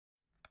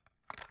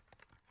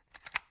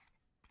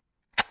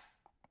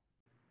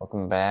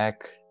Welcome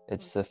back.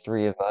 It's the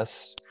three of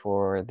us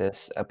for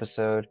this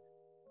episode.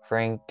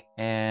 Frank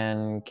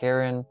and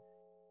Karen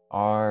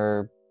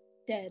are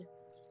Dead.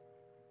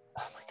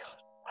 Oh my god.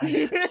 Why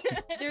is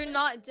They're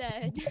not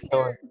dead.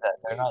 They're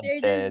not They're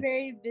dead. just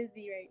very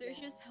busy right They're now.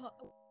 just.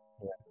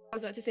 I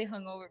was about to say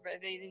hungover, but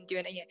they didn't do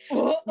any.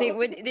 Oh. They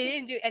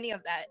didn't do any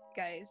of that,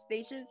 guys. They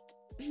just.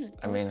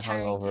 I mean,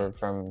 hungover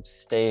from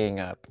staying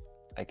up,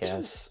 I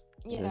guess.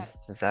 Yeah.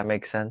 Does that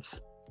make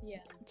sense? Yeah.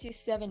 To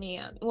 7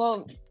 a.m.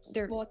 Well,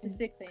 they're. Well, to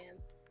 6 a.m.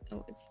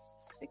 Oh, it's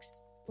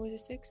 6. Was it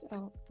 6?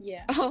 Oh.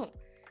 Yeah. Oh,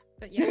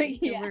 but yeah,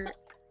 Yeah.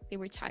 they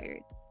were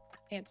tired.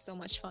 They had so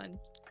much fun.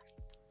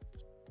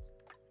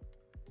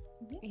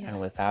 Yeah. And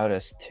without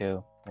us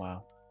too.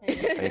 Wow.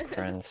 Fake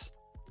friends.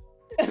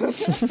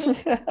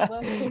 If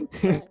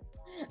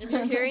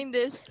you're hearing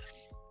this,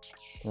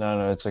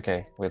 No, it's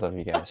okay. We love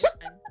you guys. it's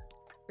fine.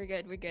 We're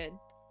good. We're good.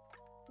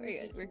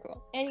 We're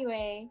cool.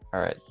 Anyway.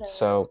 Alright,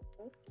 so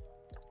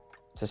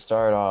to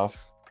start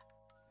off,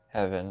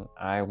 Heaven,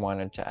 I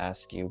wanted to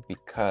ask you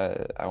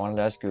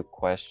a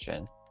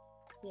question.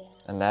 Yeah.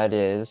 And that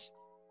is,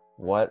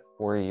 what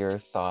were your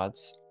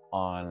thoughts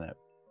on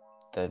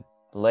the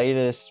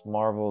latest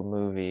Marvel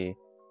movie,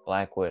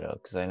 Black Widow?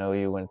 Because I know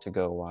you went to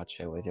go watch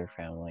it with your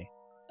family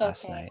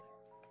last night.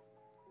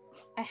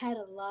 I had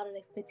a lot of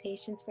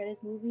expectations for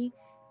this movie,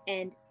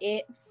 and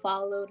it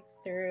followed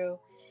through.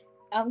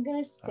 I'm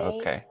gonna say,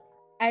 Okay.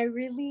 I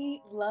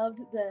really loved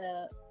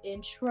the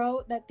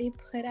intro that they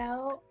put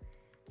out.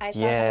 I thought that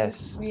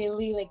Yes. was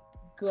really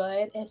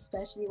good,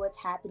 especially what's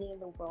happening in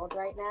the world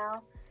right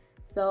now.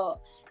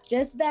 So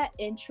just that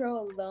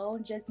intro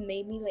alone just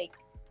made me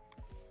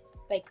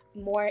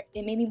more.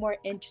 It made me more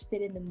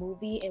interested in the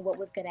movie and what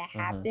was gonna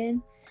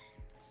happen.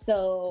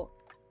 So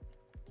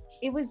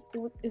it was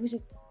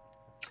just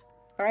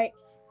all right.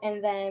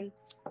 And then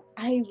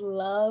I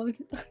loved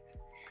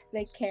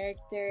the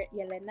character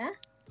Yelena.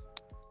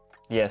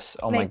 Yes.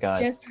 Oh my god.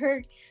 Just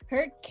her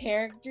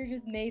character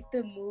just made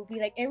the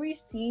movie, every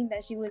scene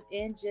that she was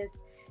in just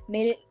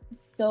made it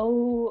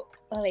so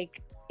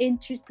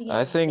interesting.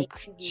 I think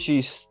amazing.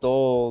 she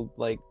stole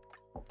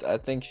I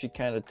think she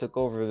kind of took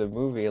over the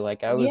movie.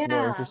 I was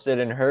more interested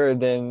in her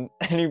than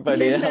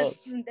anybody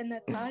else. Than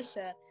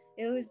Natasha.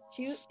 It was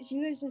she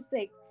was just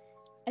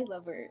I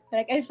love her.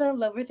 I fell in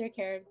love with her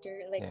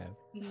character.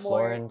 More.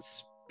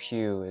 Florence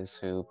Pugh is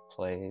who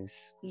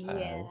plays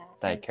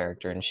that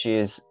character, and she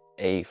is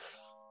a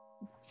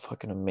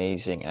fucking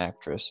amazing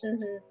actress.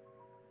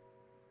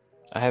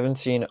 I haven't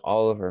seen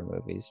all of her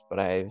movies, but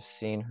I've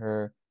seen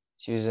her.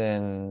 She was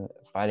in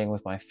Fighting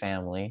with My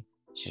Family.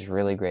 She's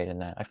really great in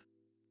that. I've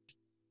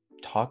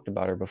talked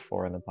about her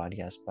before in the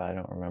podcast, but I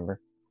don't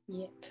remember.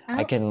 Yeah.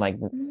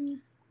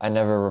 I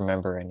never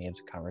remember any of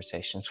the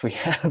conversations we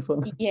have on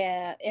the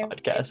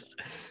podcast.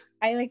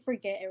 I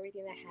forget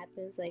everything that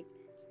happens.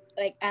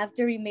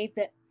 After we made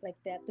the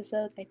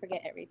episodes, I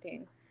forget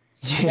everything.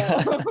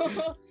 Yeah.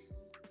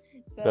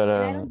 But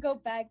I don't go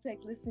back to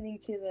listening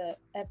to the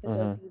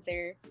episodes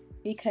either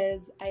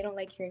because I don't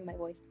like hearing my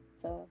voice.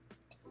 So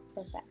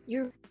fun fact.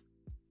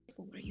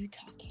 What are you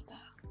talking about?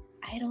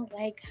 I don't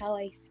like how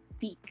I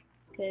speak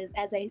because,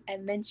 as I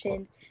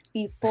mentioned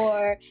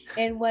before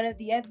in one of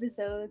the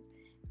episodes,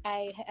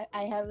 I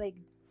have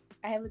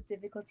a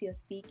difficulty of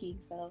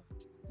speaking. So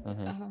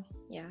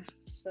yeah.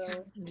 So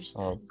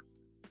understand.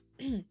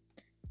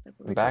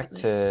 Back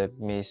to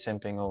me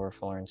simping over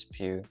Florence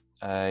Pugh.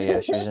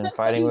 She was in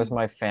Fighting with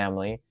My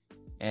Family,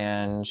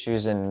 and she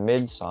was in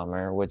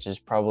Midsommar, which is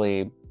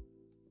probably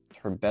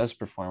her best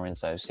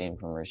performance I've seen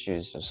from her. She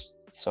was just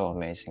so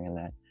amazing in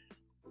that.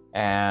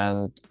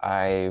 And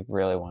I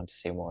really want to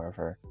see more of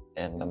her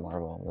in the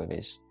Marvel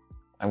movies.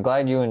 I'm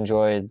glad you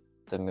enjoyed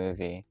the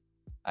movie.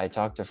 I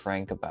talked to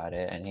Frank about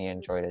it, and he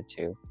enjoyed it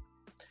too.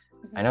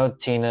 I know,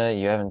 Tina,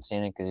 you haven't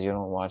seen it because you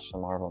don't watch the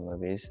Marvel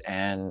movies,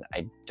 and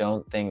I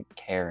don't think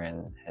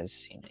Karen has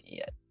seen it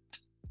yet.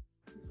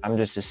 I'm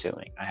just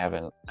assuming. I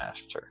haven't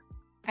asked her.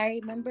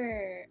 I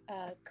remember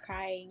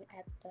crying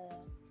at the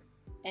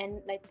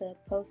end, the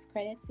post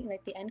credit scene,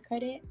 the end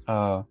credit.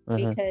 Oh.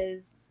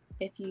 Because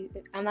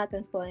I'm not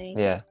gonna spoil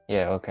anything.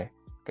 Yeah. Okay.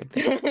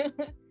 Good.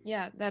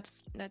 Yeah,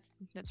 that's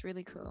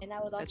really cool. And I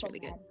was also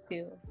really mad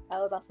too. I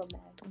was also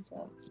mad.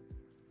 So.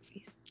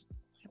 Please.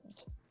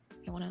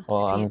 I wanna.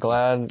 Well, I'm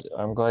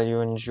glad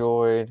you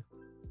enjoyed,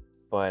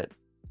 but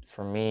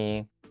for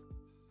me,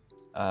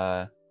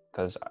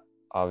 because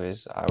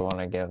obviously I want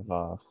to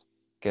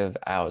give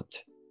out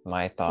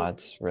my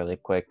thoughts really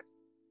quick.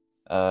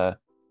 I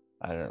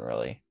didn't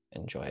really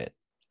enjoy it.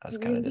 I was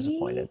kind of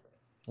disappointed.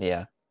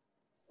 Yeah,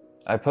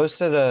 I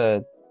posted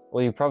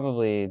well, you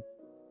probably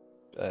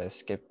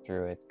skipped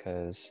through it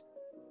because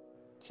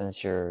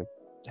since I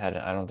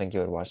don't think you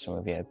had watched the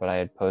movie yet, but I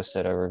had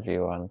posted a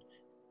review on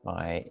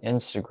my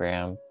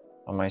Instagram.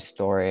 On my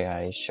story,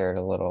 I shared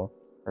a little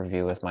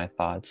review with my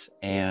thoughts,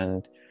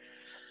 and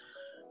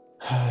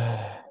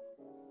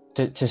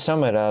to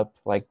sum it up,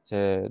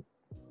 to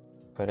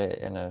put it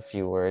in a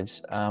few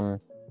words,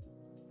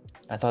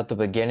 I thought the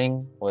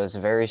beginning was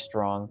very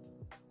strong.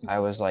 I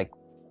was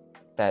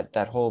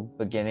that whole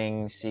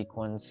beginning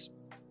sequence,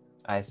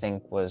 I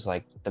think, was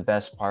like the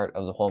best part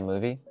of the whole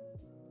movie.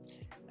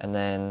 And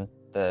then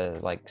the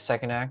like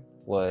second act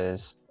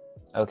was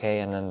okay,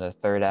 and then the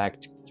third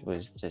act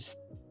was just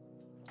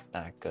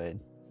not good.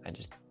 I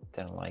just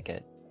didn't like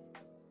it.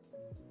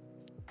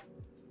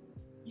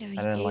 Yeah,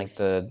 I didn't like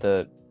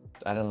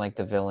I didn't like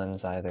the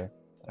villains either.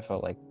 I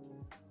felt like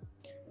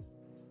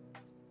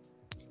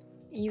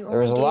You there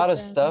was only a lot gave of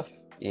them- stuff.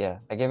 Yeah,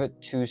 I gave it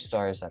 2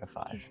 stars out of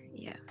 5.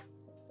 Yeah,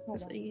 Oh,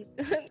 that's wow. what you.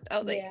 I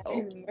was like, Yeah, I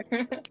oh,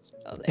 remember.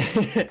 I was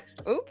like,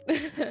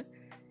 oop.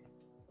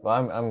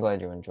 Well, I'm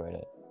glad you enjoyed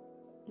it.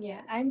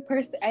 Yeah, I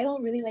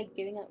don't really like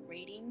giving out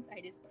ratings. I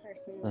just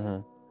personally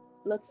Hmm.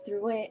 look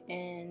through it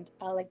and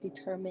I'll like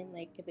determine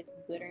like if it's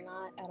good or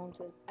not.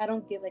 I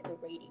don't give like a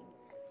rating.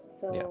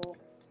 So Yeah.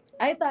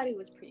 I thought it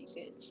was pretty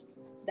good.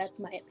 That's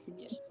my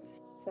opinion.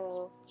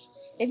 So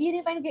if you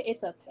didn't find it good,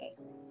 it's okay.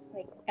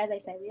 Like as I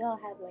said, we all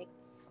have like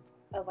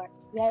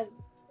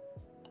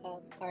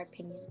our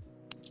opinions.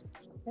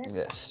 That's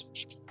Yes.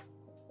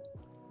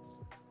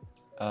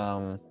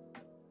 I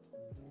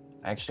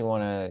actually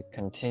want to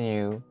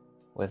continue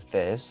with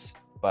this,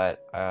 but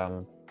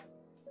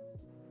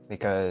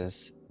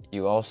because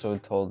you also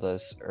told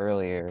us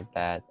earlier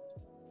that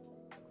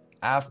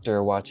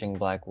after watching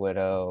Black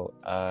Widow,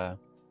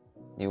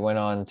 you went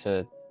on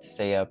to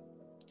stay up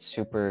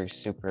super,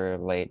 super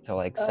late till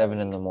like 7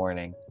 in the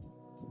morning.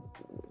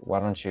 Why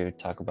don't you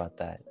talk about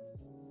that,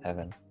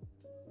 Evan?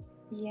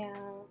 Yeah.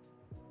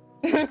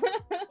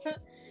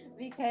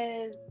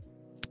 Because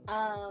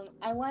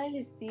I wanted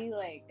to see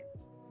like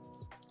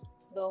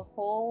the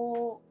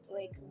whole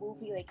like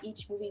movie, like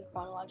each movie in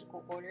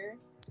chronological order.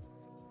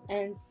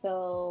 And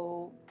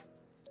so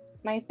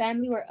my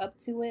family were up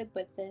to it,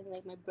 but then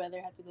like my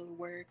brother had to go to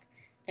work,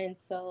 and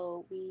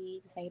so we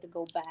decided to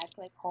go back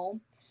like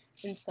home.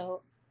 And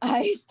so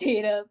I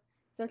stayed up.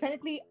 So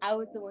technically I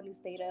was the one who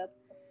stayed up,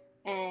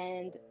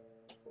 and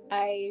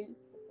I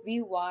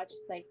rewatched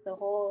like the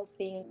whole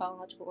thing in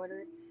chronological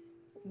order.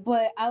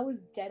 But I was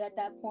dead at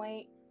that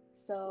point,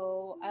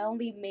 so I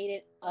only made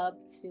it up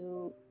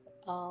to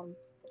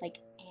like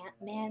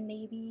Ant-Man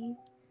maybe.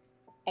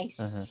 I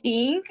Mhm.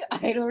 think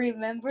I don't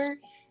remember.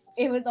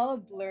 It was all a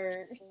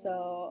blur,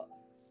 so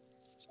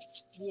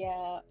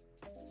yeah.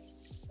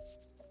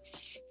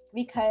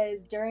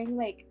 Because during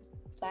like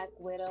Black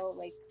Widow,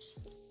 like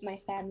my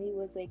family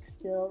was like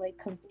still like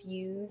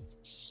confused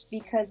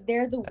because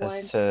they're the As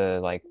ones. to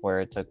like where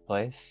it took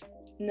place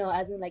No,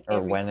 as in like or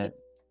everything. when it.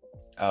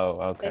 Oh,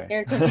 okay. Like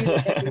they're confused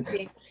with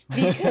everything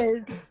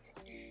because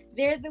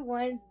they're the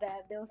ones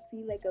that they'll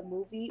see like a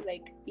movie,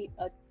 like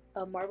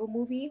a Marvel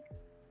movie,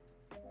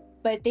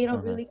 but they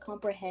don't Mhm. really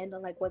comprehend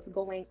on like what's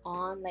going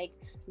on, like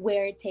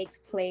where it takes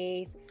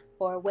place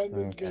or when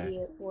this Okay.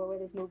 video or where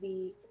this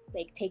movie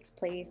like takes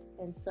place.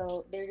 And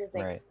so they're just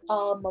like Right.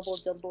 all mumble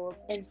jumbled.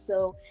 And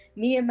so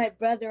me and my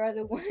brother are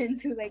the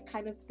ones who like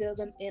kind of fill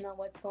them in on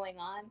what's going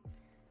on.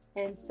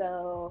 And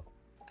so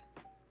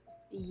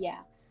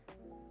yeah.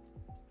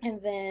 And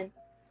then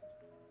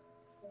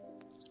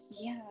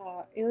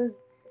yeah, it was,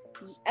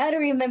 I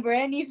don't remember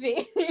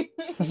anything.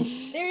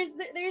 there's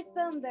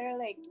some that are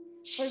like,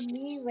 for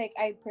me, like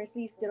I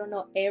personally still don't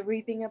know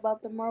everything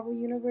about the Marvel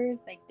universe.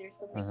 Like there's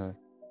some like Mhm.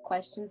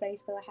 questions I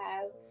still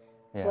have,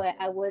 Yeah. but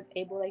I was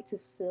able like to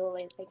fill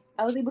it. Like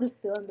I was able to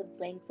fill in the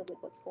blanks of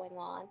like what's going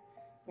on,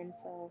 and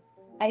so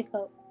I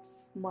felt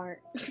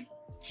smart.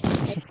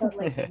 I felt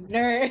like a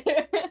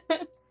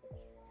nerd.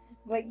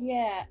 But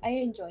yeah, I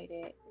enjoyed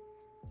it,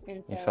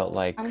 and so You felt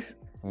like I'm,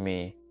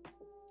 me.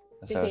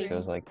 That's how it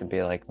feels like to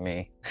be like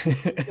me.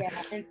 yeah,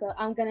 and so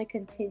I'm gonna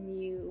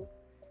continue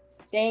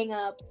staying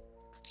up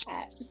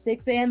at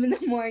 6 a.m. in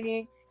the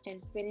morning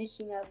and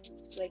finishing up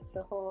like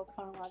the whole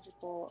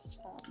chronological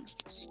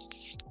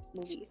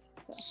movies.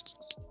 So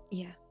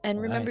Yeah,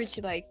 and remember Nice.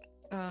 to like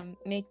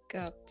make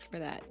up for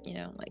that. You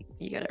know, like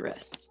you gotta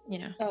rest. You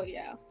know. oh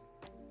yeah,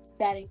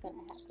 that ain't gonna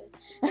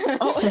happen.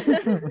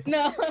 Oh.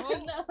 no,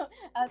 no,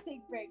 I'll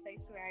take breaks. I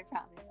swear, I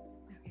promise.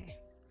 Okay.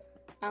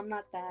 I'm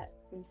not that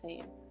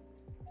insane.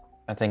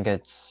 I think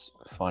it's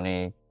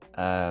funny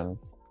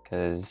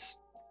because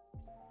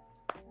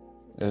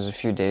it was a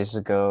few days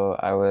ago.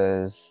 I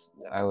was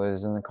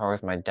in the car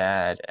with my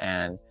dad,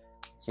 and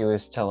he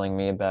was telling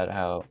me about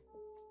how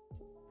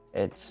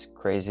it's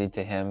crazy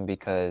to him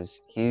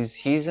because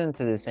he's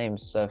into the same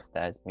stuff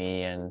that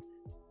me and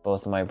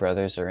both of my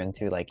brothers are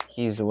into. Like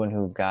he's the one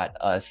who got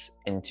us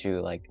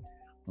into like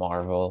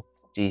Marvel,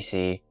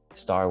 DC,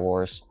 Star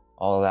Wars,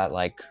 all of that,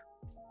 like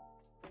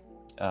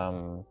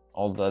all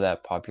of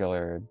that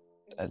popular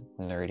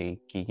nerdy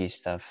geeky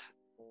stuff.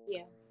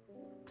 Yeah.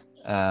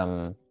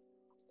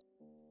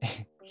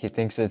 He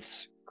thinks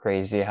it's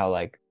crazy how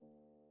like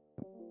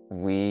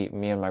me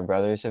and my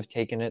brothers have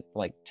taken it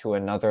like to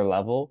another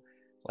level,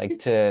 like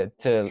to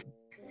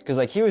because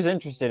like he was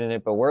interested in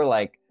it, but we're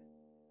like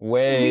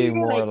way We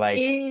were more like like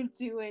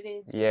into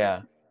it.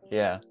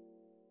 yeah,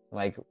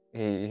 like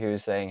he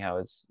was saying how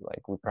it's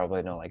like we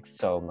probably know like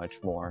so much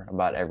more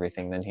about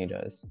everything than he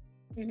does.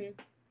 Mhm.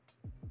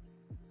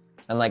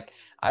 And like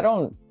I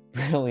don't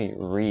really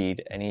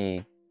read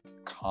any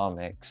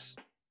comics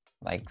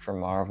like from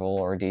Marvel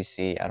or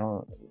DC. I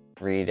don't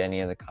read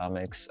any of the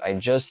comics. I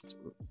just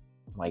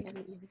like Yeah,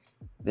 me either.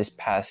 this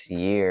past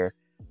year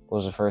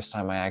was the first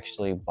time I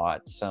actually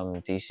bought some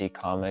DC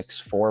comics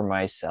for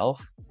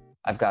myself.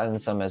 I've gotten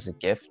some as a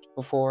gift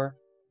before,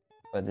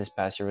 but this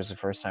past year was the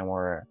first time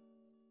where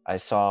I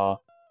saw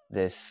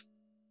this.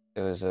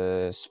 It was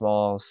a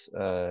small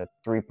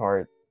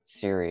 3-part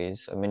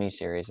series, a mini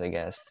series, I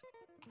guess,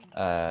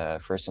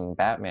 for some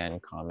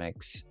Batman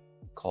comics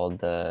called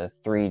the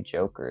Three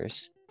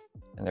Jokers,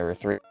 and there were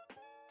three.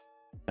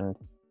 And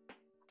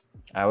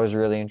I was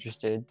really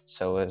interested.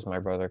 So was my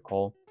brother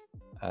Cole.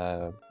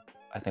 I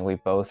think we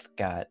both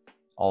got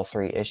all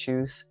 3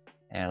 issues,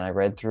 and I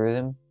read through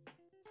them.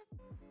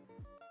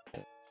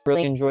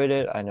 Really enjoyed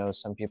it. I know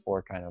some people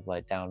were kind of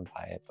let down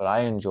by it, but I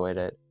enjoyed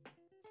it,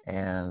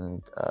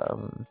 and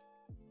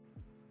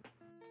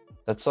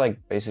that's like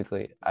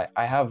basically.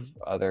 I have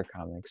other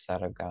comics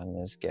that I've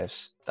gotten as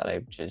gifts that I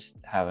just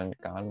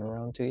haven't gotten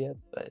around to yet,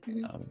 but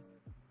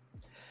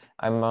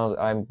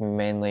I'm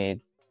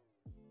mainly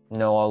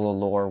know all the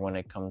lore when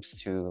it comes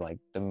to like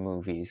the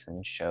movies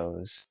and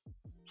shows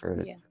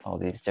for all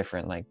these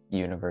different like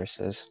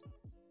universes.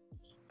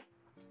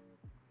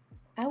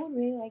 I would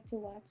really like to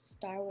watch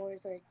Star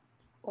Wars and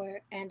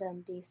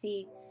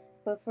DC,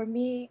 but for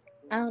me,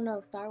 I don't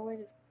know. Star Wars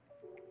is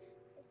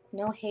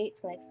no hate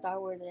to like Star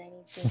Wars or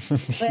anything,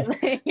 but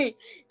like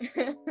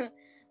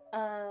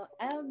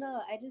I don't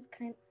know. I just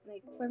kind of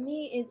like, for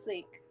me, it's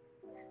like,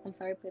 I'm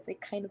sorry, but it's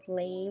like kind of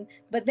lame.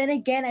 But then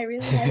again, I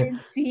really haven't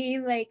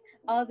seen like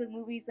all the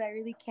movies, so I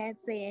really can't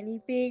say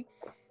anything.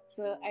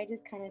 So I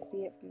just kind of see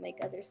it from like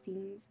other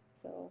scenes.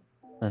 So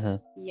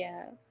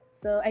yeah.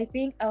 So I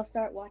think I'll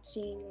start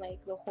watching like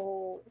the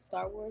whole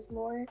Star Wars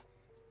lore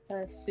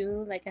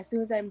soon. Like as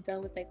soon as I'm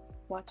done with like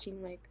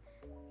watching like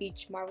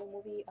each Marvel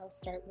movie, I'll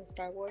start with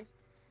Star Wars.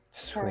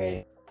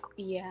 Sweet.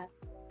 Yeah,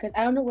 because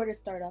I don't know where to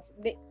start off.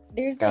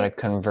 There's gotta like,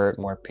 convert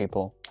more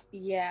people.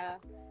 Yeah,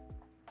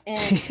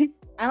 and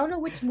I don't know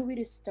which movie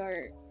to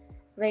start.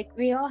 Like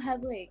they all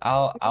have like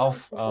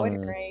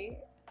order, right?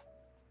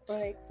 Or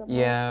like somewhat.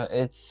 Yeah,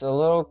 it's a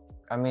little.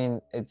 I mean,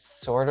 it's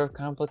sort of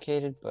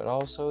complicated, but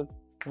also,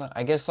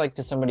 I guess like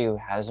to somebody who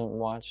hasn't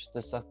watched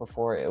this stuff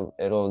before,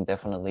 it'll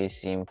definitely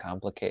seem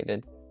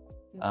complicated.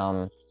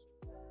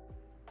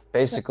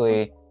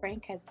 Basically,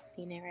 Frank has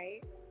seen it,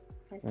 right?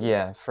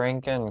 Yeah,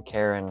 Frank and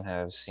Karen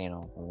have seen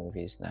all the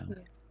movies now.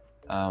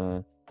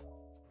 Yeah.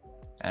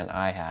 And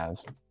I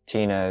have.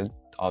 Tina,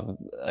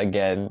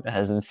 again,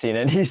 hasn't seen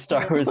any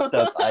Star Wars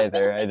stuff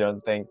either, I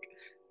don't think.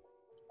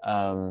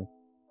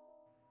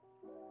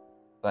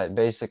 But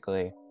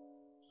basically,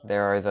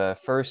 there are the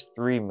first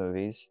 3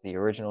 movies. The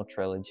original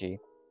trilogy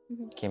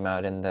came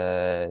out in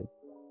the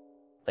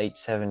late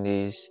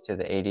 70s to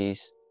the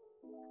 80s.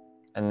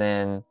 And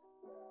then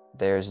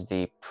there's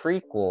the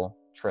prequel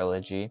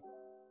trilogy,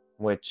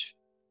 which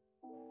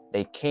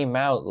they came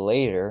out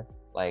later,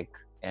 like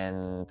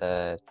in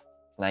the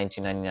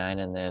 1999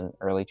 and then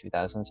early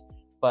 2000s,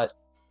 but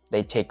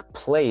they take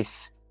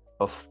place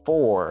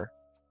before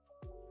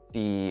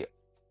the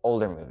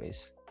older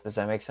movies. Does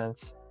that make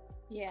sense?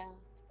 Yeah.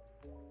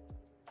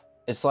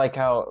 It's like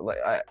how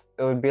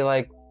it would be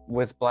like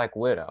with Black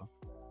Widow,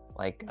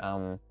 like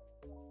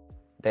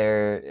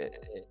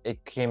it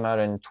came out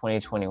in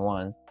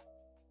 2021,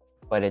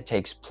 but it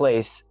takes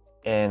place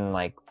in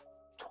like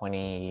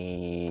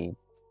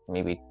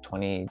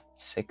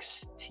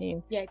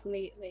 2016. Yeah,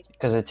 late.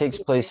 Because it takes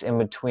place in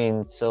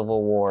between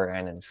Civil War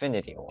and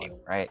Infinity War,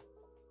 right?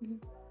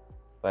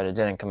 But it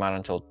didn't come out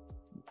until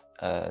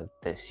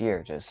this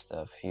year, just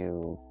a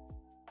few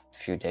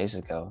days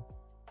ago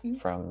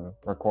from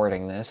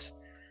recording this.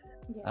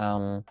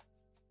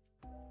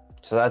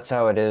 So that's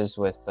how it is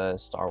with the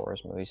Star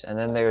Wars movies. And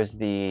then there's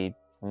the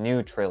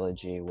new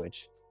trilogy,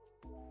 which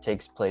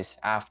takes place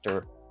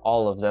after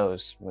all of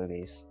those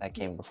movies that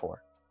came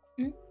before.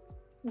 Yeah,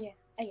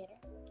 I get it.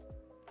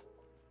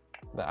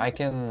 But I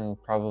can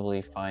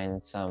probably find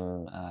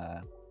some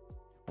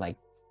like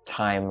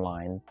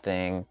timeline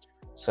thing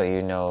so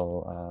you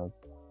know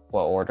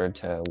what order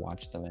to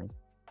watch them in.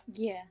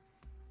 Yeah,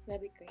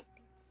 that'd be great.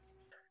 Thanks.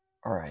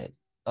 All right.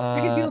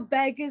 I feel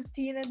bad because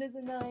Tina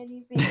doesn't know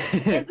anything,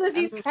 and so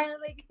she's kind of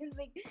like in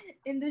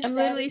the. I'm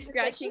literally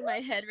scratching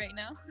my head right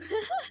now.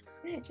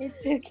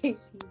 It's okay,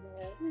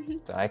 Tina.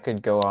 I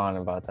could go on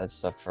about that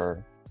stuff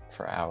for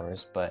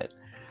hours, but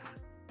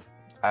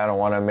I don't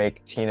want to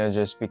make Tina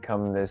just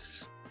become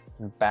this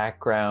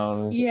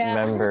background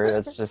member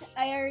that's just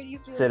I already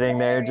feel sitting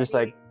there already. just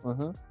like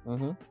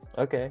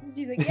okay.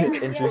 She's like, yeah,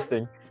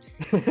 interesting.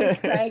 She's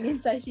crying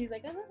inside. She's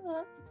like,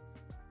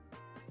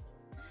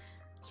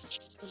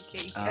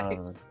 Okay,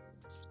 guys.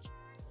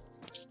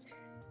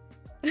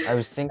 I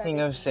was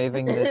thinking of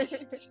saving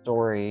this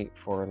story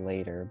for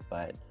later,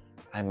 but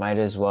I might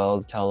as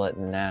well tell it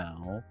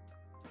now.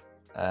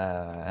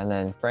 And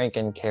then Frank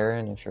and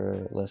Karen, if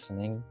you're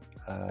listening,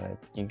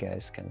 you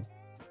guys can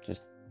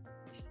just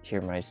hear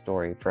my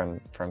story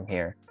from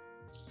here.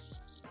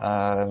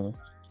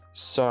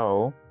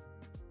 So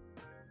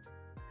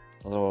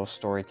a little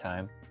story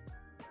time.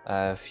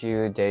 A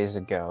few days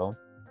ago,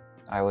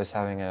 I was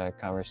having a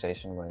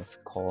conversation with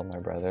Cole, my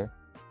brother,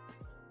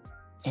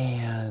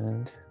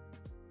 and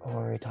what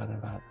were we talking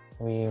about?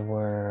 We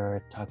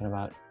were talking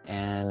about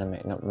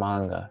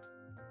manga.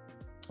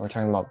 We're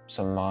talking about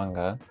some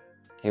manga.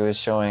 He was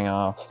showing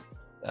off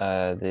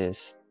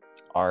this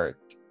art,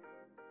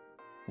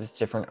 this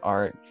different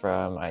art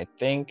from, I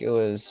think it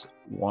was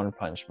One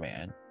Punch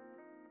Man.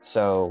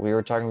 So we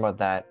were talking about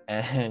that,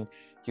 and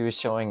he was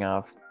showing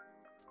off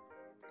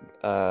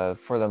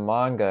for the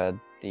manga,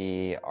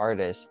 the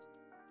artist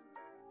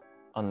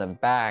on the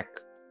back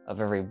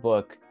of every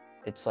book,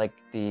 it's like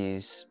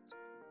these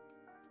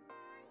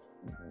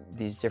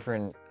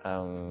different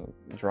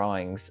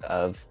drawings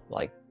of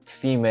like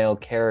female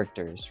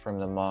characters from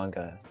the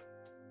manga.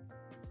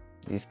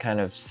 These kind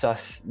of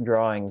sus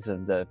drawings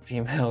of the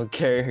female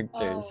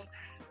characters.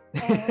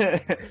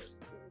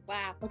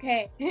 Wow.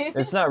 Okay.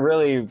 It's not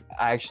really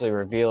actually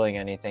revealing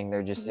anything.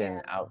 They're just in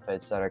Yeah.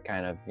 outfits that are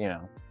kind of,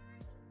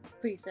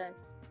 Pretty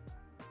sus.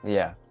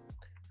 yeah.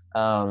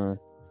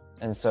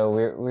 And so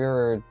we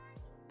were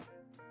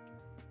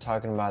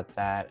talking about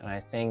that, and I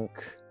think,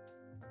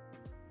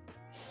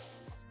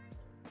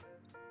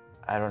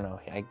 I don't know,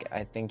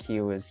 I think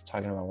he was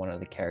talking about one of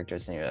the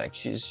characters, and you're like,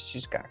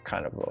 she's got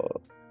kind of a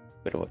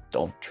bit of a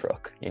dump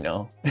truck,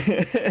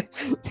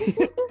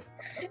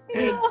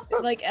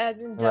 Like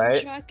as in dump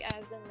Right? truck,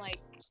 as in like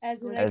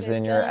As in, As a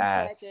in your dump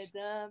ass. Truck, a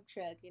dump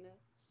truck,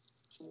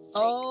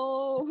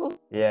 oh.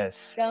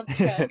 Yes. Dump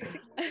truck.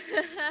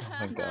 Oh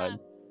my god.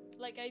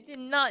 Like I did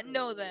not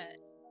know that.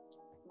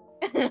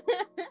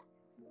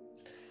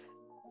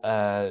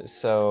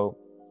 So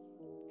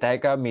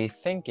that got me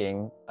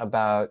thinking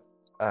about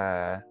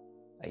a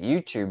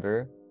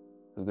YouTuber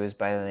who goes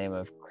by the name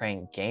of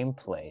Crank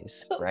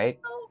Gameplays, right?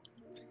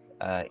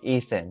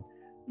 Ethan.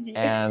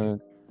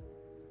 And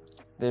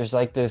there's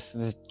like this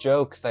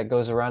joke that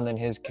goes around in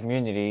his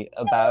community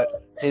about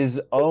his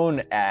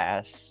own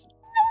ass,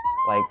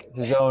 like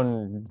his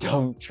own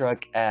dump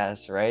truck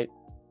ass, right?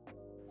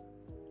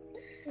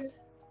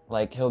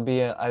 Like he'll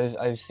be,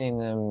 I've seen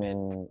them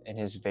in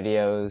his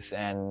videos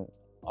and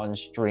on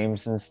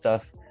streams and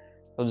stuff.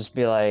 He'll just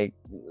be like,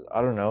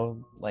 I don't know,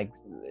 like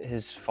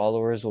his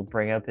followers will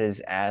bring up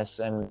his ass,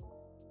 and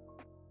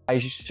I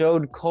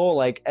showed Cole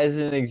like as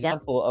an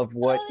example of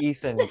what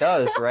Ethan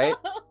does, right?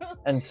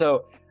 And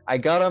so I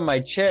got on my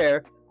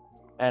chair,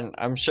 and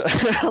I'm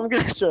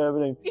gonna show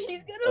everything.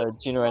 He's gonna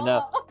Gino right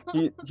now. fall.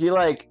 He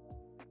like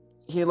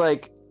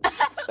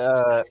Why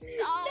are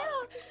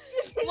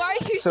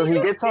you so he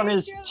gets on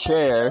his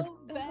chair.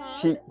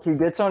 Uh-huh. He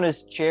gets on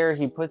his chair.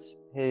 He puts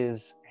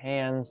his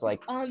hands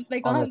like on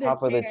the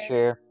top of the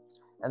chair,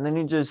 and then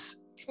he just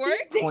twerk?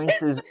 points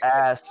his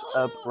ass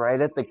up right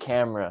at the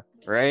camera,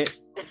 right?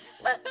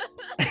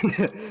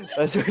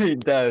 That's what he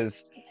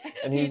does.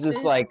 And he's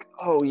just like,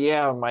 oh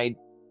yeah, my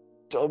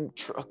dump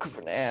truck of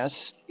an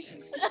ass.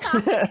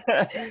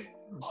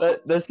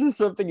 That's just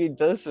something he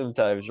does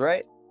sometimes,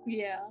 right?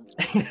 Yeah.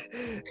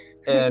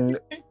 And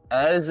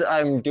as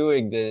I'm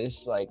doing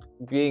this, like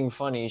being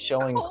funny,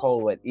 showing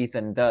Cole what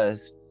Ethan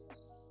does,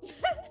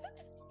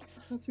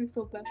 I feel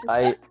so bad for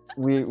that.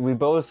 we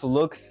both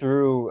look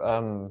through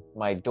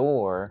my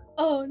door,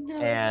 Oh no.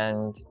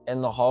 and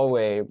in the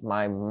hallway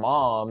my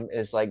mom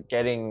is like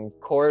getting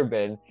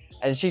Corbin,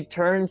 and she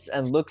turns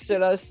and looks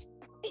at us,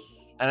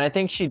 and I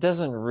think she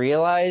doesn't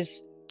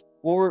realize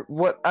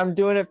what I'm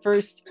doing at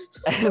first,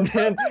 and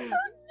then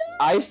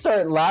we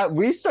start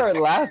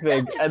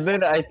laughing, and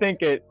then I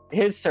think it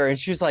hits her, and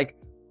she's like,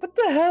 what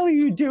the hell are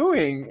you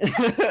doing?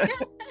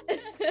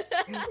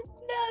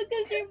 No,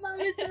 because your mom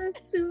is so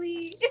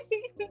sweet.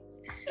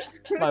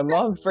 My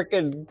mom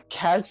freaking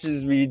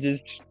catches me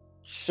just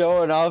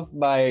showing off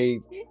my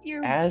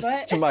Your ass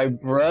butt. to my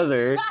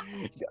brother,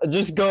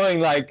 just going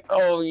like,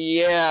 oh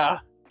yeah.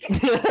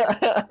 Like,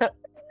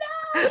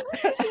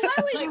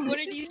 what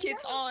are these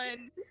kids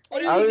on?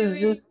 What are I they was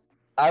doing?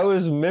 I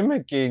was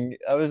mimicking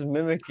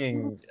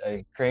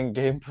Crank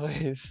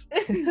Gameplays.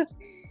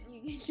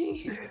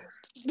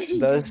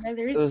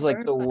 It was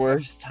like the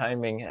worst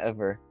timing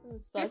ever.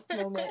 Sus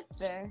moment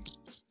there.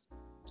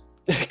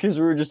 Because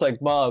we were just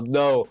like, Mom,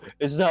 no,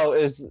 it's not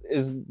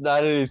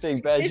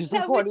anything bad. Is She's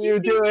that like, what are what you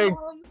think, doing?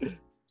 Mom?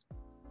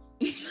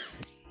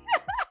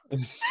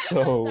 It's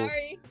so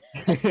Sorry.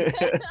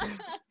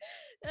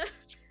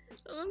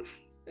 I'm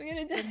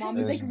gonna die. Your mom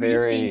It is was like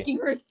very- rethinking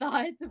her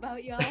thoughts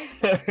about y'all.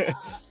 It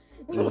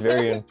was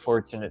very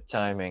unfortunate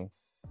timing.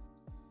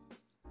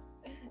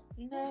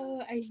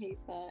 No, I hate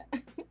that.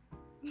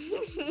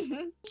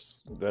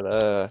 But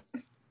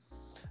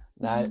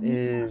that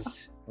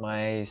is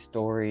my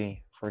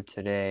story for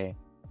today.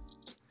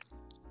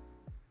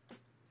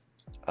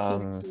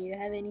 Do you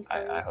have any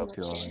stories? I you hope wanna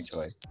you all share?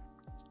 enjoy.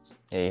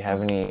 Yeah, you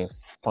have any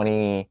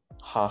funny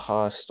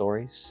haha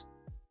stories?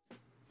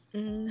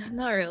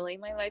 Not really.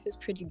 My life is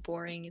pretty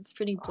boring. It's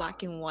pretty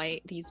black and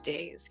white these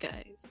days,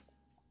 guys.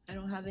 I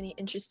don't have any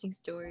interesting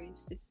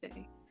stories to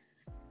say.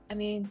 I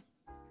mean,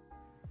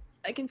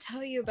 I can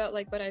tell you about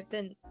like what I've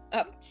been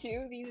up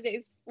to these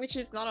days, which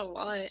is not a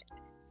lot.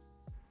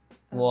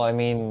 Well, I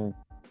mean,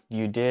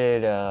 you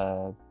did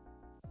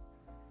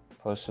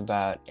post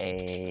about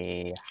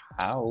a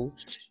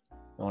house.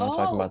 You want to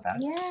talk about that?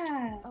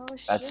 Yeah. Oh,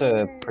 That's a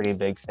sure. pretty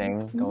big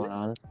thing Mhm. going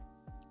on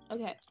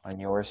Okay.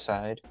 your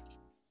side.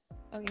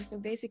 Okay, so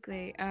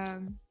basically,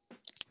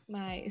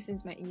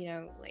 since my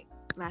like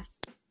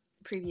last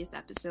previous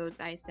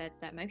episodes, I said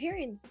that my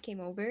parents came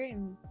over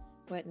and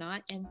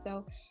whatnot, and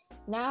so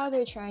now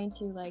they're trying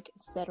to like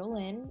settle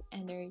in,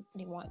 and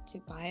they want to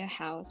buy a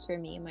house for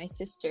me and my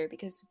sister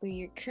because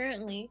we're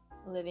currently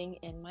living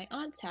in my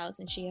aunt's house,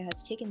 and she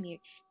has taken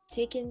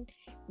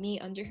me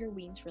under her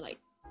wings for like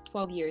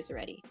 12 years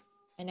already,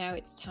 and now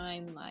it's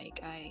time. Like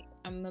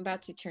I'm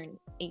about to turn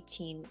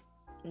 18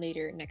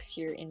 later next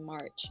year in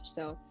March,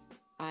 so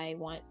my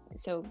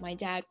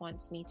dad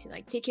wants me to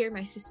like take care of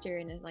my sister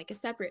in a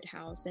separate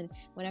house, and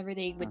whenever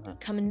they would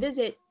come and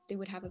visit, they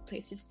would have a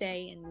place to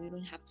stay, and we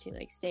wouldn't have to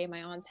like stay at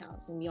my aunt's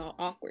house and be all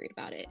awkward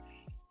about it.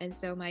 And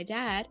so my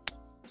dad,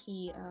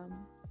 he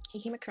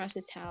came across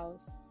this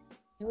house.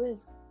 It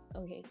was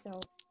okay, so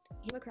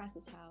he came across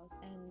this house,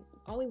 and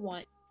all we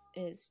want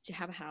is to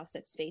have a house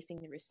that's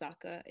facing the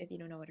Risaka. If you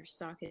don't know what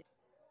Risaka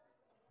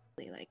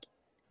is, like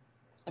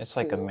It's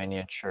like a pool.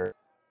 miniature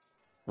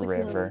Like a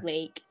little river.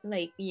 lake,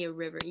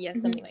 river, yeah,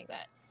 something like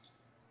that.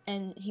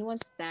 And he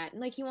wants that,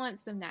 like he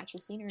wants some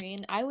natural scenery,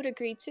 and I would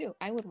agree too.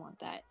 I would want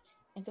that.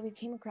 And so we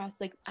came across,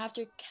 like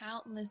after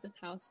countless of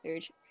house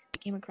search, we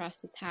came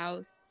across this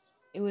house.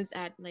 It was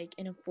at like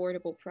an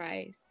affordable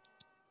price,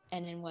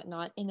 and then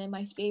whatnot. And then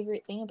my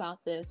favorite thing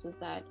about this was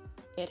that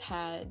it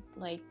had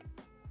a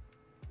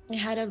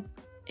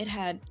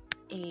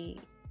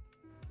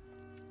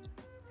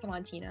come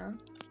on, Tina,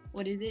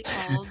 what is it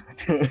called?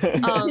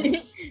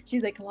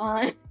 She's like, come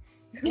on,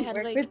 It had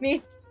work like with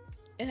me.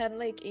 it had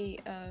like a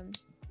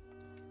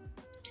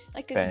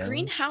Bench?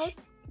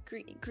 greenhouse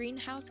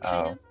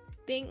kind Oh, of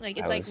thing. Like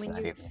I it's like was when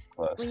not you even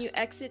close. when you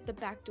exit the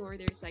back door,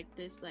 there's like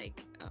this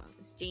like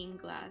stained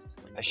glass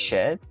window. A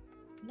shed?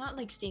 Not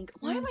like stained.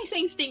 Why am I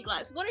saying stained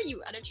glass? What are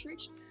you at a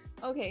church?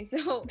 Okay,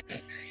 so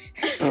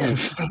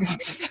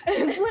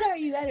What are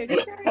you at a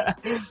church?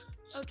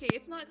 okay,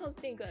 it's not called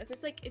stained glass.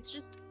 It's like how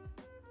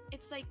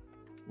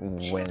do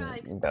I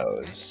describe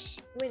Windows.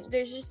 it? When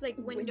there's just like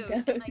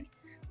windows and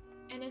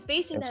then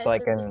facing It's that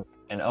like is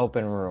an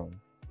open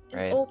room,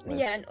 right?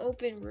 an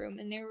open room,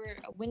 and there were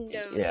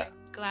windows Yeah. and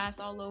glass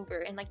all over,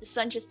 and like the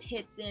sun just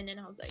hits in, and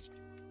I was like,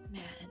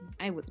 man,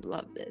 I would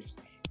love this.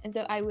 And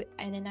so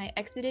then I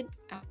exited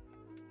out,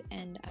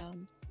 and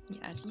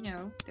yeah, as you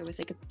know, there was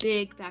like a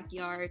big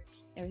backyard.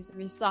 There was a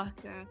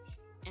Risaka,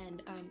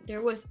 and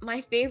there was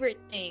my favorite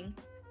thing.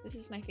 This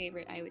is my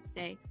favorite, I would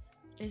say,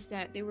 is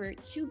that there were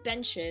two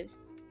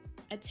benches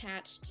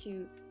attached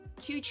to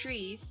two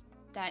trees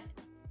that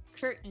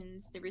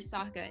curtains the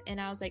Risaka, and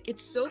I was like,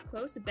 it's so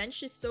close. The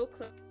bench is so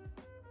close.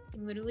 You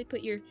can literally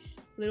put your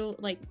your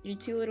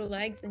two little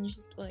legs and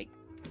just like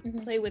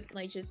play with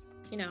just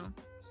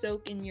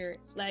soak in your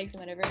legs and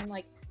whatever. And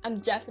like I'm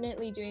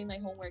definitely doing my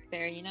homework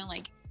there.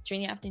 Like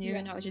during the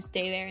afternoon, I would just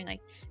stay there and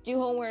like do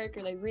homework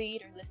or like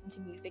read or listen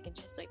to music and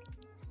just like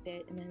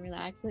sit and then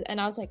relax. And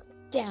I was like,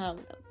 damn,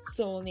 that's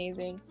so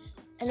amazing.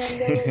 And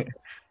then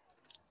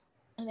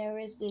there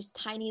was this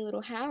tiny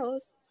little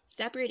house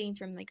separating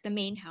from like the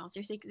main house.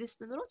 There's like this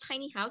little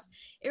tiny house.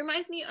 It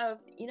reminds me of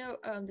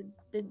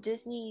the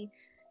Disney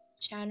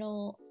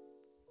Channel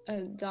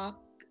Doc.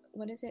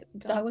 What is it?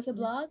 Dog with a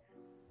blog?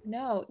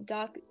 No,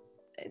 Doc.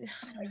 Oh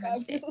my God,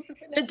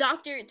 the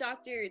Doc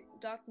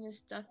Miss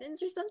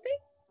Stuffins or something.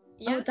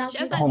 Yeah, oh, she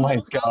has that Oh my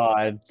little house.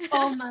 God.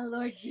 Oh my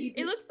Lord.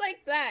 It looks like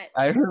that.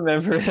 I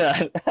remember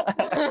that.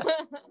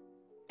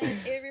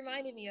 It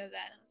reminded me of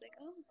that. I was like,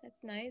 oh,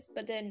 that's nice.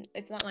 But then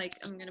it's not like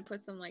I'm gonna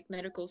put some like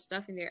medical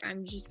stuff in there.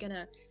 I'm just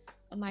gonna.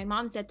 My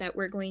mom said that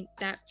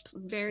that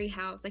very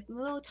house, like the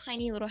little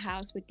tiny little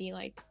house, would be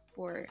like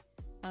for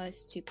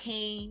us to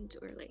paint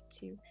or like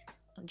to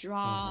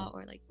draw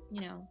or like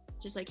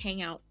just like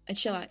hang out, a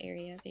chill out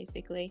area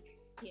basically.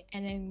 Yeah.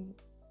 And then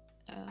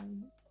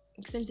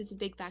since it's a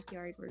big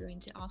backyard, we're going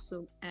to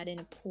also add in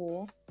a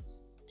pool.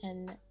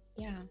 And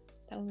yeah,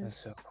 that was.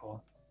 That's so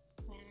cool.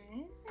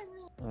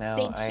 Now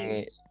Thank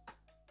you.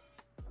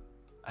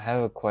 I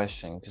have a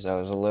question because I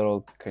was a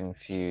little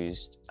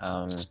confused.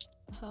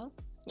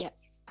 Yeah.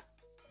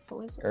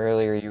 What was it?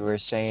 Earlier you were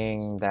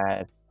saying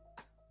that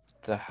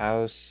the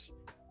house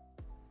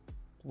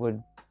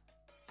would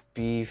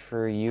be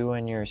for you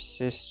and your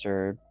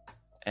sister,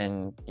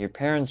 and your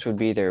parents would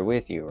be there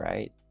with you,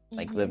 right?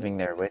 Like living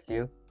there with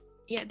you?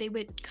 Yeah, they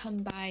would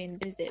come by and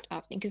visit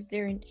often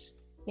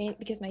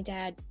because my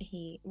dad,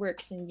 he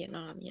works in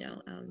Vietnam,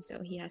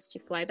 so he has to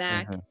fly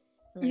back and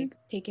like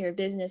take care of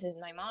business, and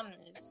my mom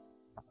is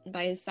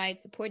by his side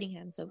supporting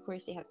him, so of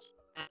course they have to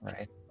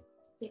Right.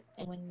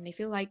 And when they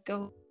feel like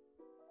go,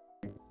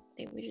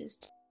 they would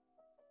just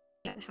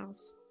that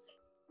house.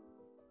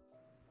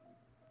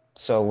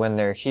 So when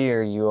they're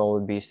here, you all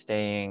would be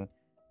staying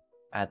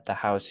at the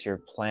house you're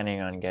planning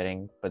on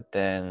getting, but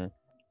then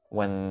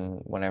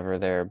whenever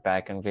they're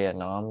back in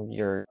Vietnam,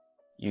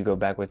 you go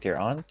back with your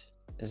aunt.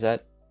 Is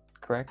that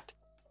correct?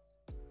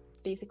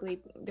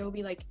 Basically, there will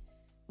be like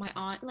my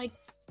aunt. Like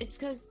it's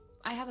because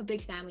I have a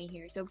big family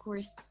here, so of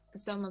course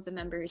some of the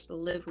members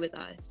will live with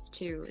us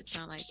too. It's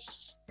not like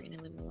we're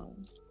gonna live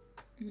alone.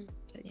 Mhm.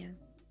 But yeah.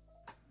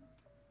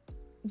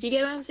 Do you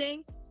get what I'm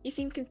saying? You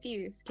seem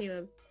confused,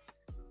 Caleb.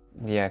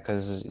 Yeah,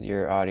 because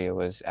your audio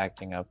was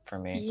acting up for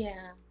me.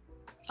 Yeah.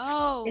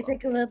 Oh, It's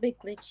like a little bit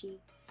glitchy.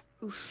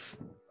 oof.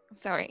 I'm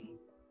sorry.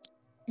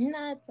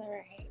 No, it's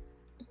alright.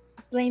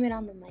 Blame it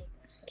on the mic.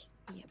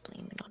 Yeah,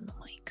 blame it on the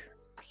mic.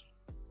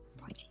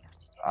 Why'd you have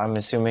to do I'm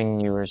assuming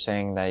you were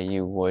saying that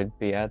you would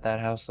be at that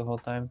house the whole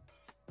time?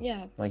 that?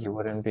 Yeah, Like you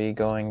wouldn't be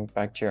going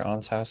back to your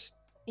aunt's house?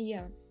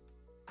 yeah.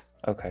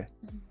 Okay.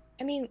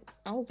 I mean,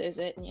 I'll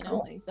visit, you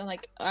know. It's not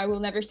like I will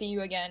never see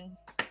you again.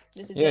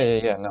 This is Yeah,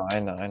 it. yeah, yeah. No, I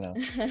know.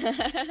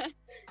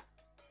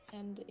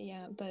 And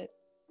yeah, but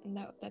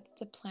that's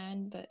the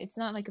plan, but it's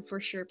not like a for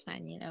sure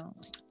plan, you know.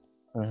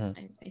 Hmm.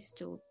 I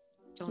still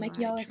don't Like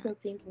know how y'all to are still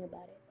drive. thinking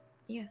about it.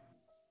 Yeah,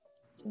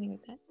 something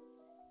like that.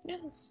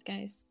 Who knows,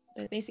 guys?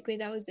 But basically,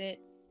 that was it.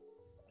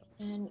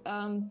 And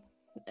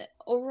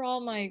overall,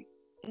 my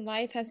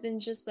life has been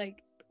just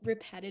like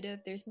repetitive.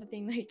 There's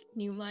nothing like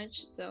new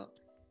much. So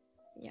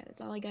yeah, that's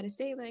all I gotta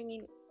say. But I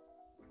mean,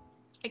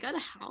 I got a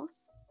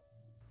house.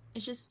 I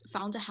just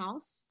found a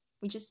house.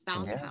 We just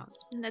found a Yeah.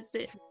 house, and that's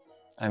it.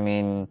 I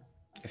mean,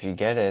 if you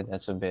get it,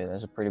 that's a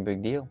pretty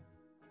big deal.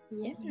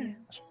 Yeah. Yeah.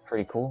 That's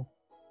pretty cool.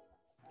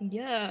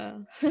 Yeah.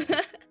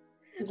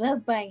 We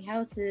love buying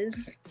houses.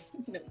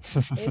 No.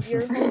 If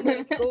you're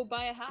homeless, go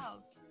buy a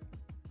house.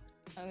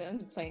 I'm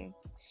just playing.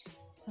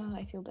 Oh,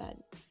 I feel bad.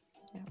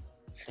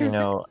 You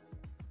know,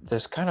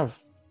 this kind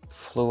of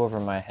flew over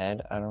my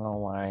head. I don't know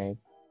why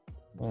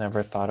I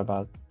never thought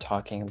about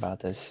talking about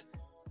this,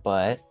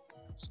 but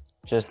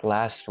just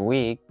last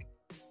week,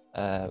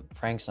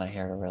 Frank's not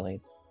here to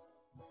really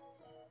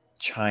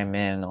chime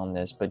in on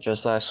this, but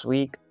just last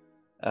week,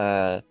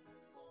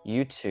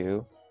 you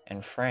two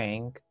and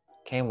Frank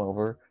came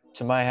over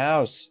to my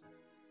house.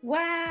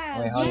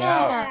 Wow. We hung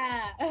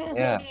Yeah.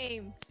 Yeah,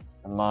 Same.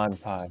 the Mod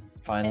Pod,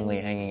 finally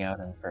And- hanging out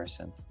in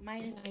person.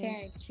 Mine is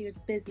Karen. She was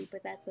busy,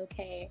 but that's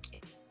okay.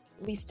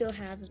 We still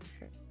have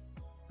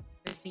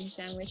a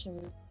sandwich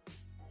and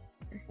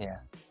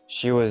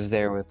She was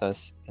there with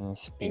us in In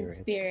spirit.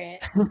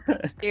 spirit.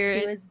 She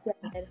spirit. was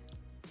dead.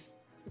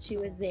 So she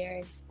was there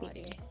in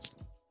spirit.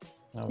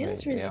 No, It was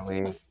but really yeah,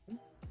 fun.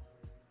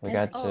 we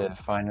got Oh. to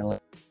finally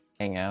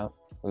hang out.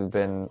 We've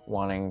been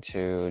wanting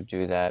to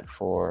do that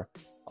for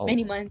a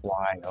Many months.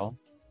 while.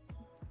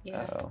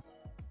 Yeah. Uh,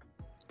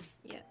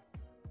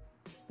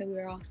 But we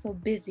were all so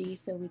busy,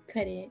 so we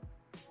couldn't.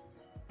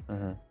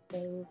 mhm.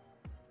 So,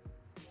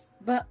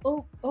 but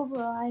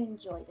overall, I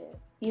enjoyed it.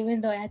 Even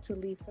though I had to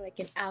leave for like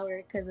an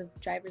hour because of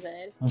driver's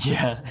ed.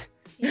 Yeah,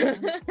 Yeah.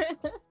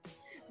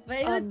 But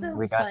it was still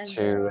we fun. got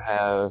to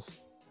have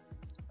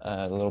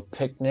a little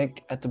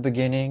picnic at the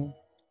beginning.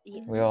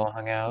 Yeah. We all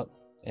hung out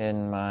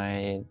in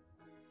my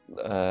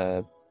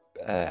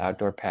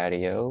outdoor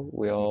patio.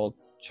 We all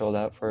chilled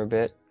out for a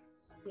bit.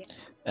 Yeah.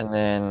 And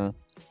then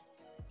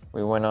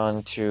we went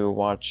on to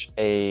watch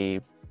a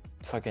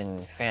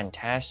fucking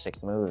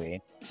fantastic movie.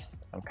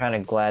 I'm kind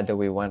of glad that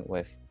we went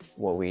with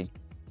what we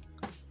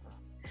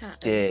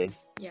did.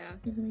 Yeah.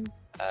 Mhm.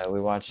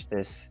 We watched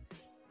this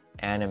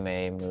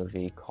anime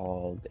movie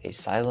called A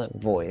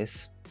Silent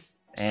Voice.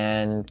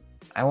 And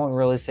I won't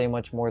really say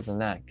much more than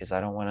that because I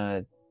don't want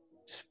to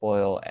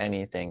spoil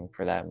anything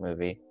for that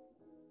movie.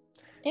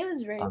 It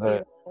was very Other-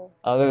 beautiful.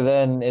 Other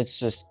than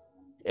it's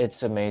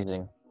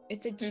amazing.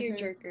 It's a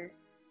tearjerker.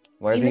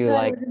 Whether Even you though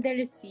I like, wasn't there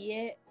to see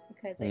it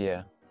because like,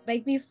 yeah,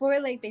 like before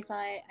like they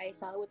saw it, I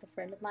saw it with a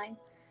friend of mine,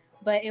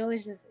 but it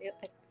was just it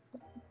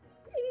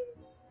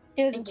was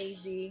And-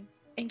 amazing.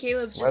 And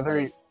Caleb's just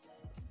Whether- like,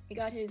 he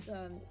got his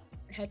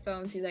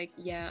headphones. He's like,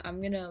 yeah, I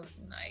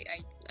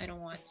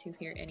don't want to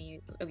hear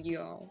any of you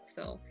all.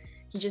 So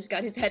he just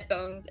got his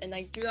headphones and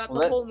like throughout Well,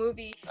 the that- whole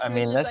movie, I he was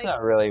mean just, that's like,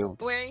 not really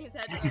wearing his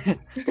headphones.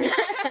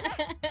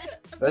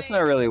 that's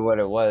not really what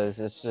it was.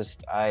 It's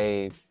just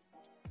I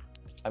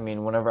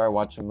mean whenever I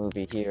watch a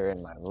movie here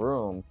in my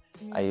room,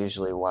 I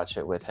usually watch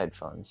it with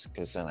headphones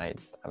because then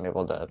I'm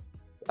able to,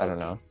 I don't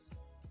know,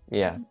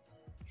 yeah,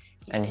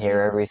 and hear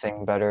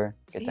everything better.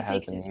 Get he to have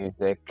takes the his-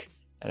 music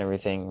and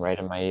everything right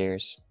in my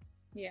ears.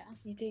 Yeah.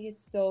 You take it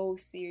so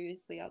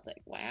seriously. I was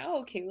like,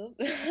 wow, Caleb.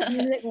 He was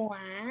like,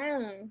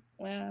 wow.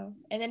 Wow.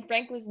 And then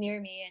Frank was near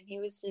me and he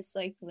was just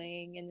like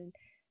playing and then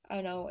I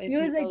don't know if He he,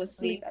 was fell like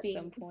asleep sleeping.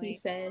 at some point. He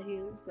said he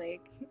was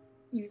like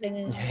And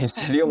then- He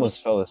said he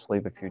almost fell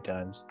asleep a few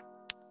times.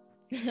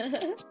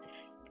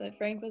 But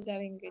Frank was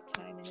having a good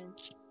time and then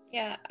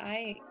yeah,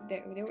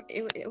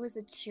 it was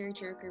a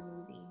tearjerker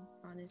movie,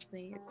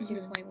 honestly. It's to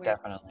the Mhm. point where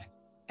Definitely.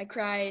 I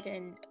cried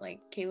and like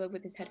Caleb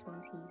with his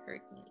headphones he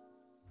heard me.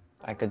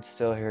 I could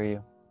still hear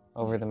you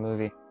over the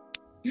movie.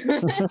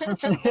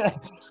 It's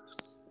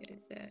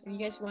if you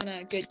guys want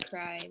a good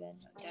cry then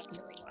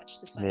definitely watch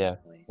The Silent Yeah.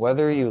 Voice.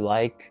 Whether you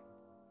like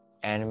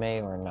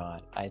anime or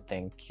not, I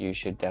think you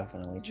should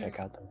definitely check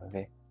out the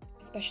movie.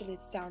 Especially the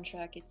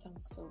soundtrack, it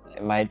sounds so It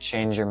good. might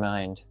change your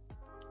mind.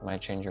 It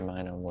might change your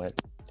mind on what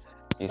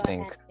you About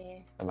think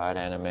anime. about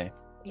anime.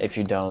 Yeah. If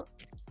you don't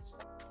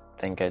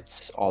think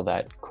it's all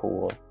that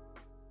cool.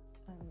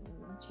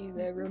 To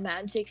the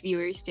romantic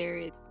viewers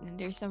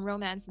there's some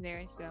romance in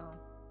there, so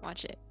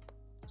watch it.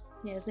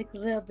 Yeah, it's like a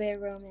little bit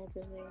of romance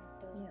in there.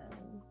 So.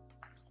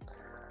 Yeah.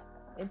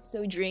 It's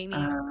so dreamy,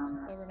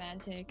 so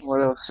romantic.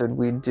 What else did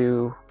we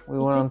do? We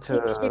We went on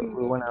took to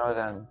we went pictures.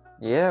 out and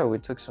yeah, we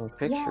took some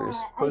pictures.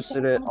 Yeah,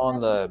 Posted it on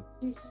the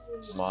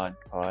pictures. Mod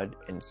Pod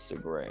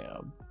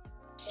Instagram.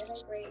 They're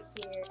like right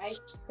here. I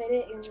put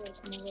it in like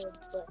my little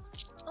book.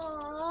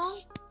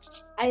 Aww.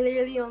 I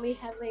literally only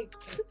have like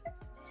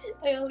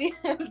I only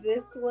have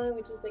this one,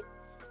 which is like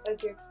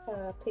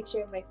a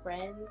picture of my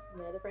friends,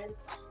 my other friends,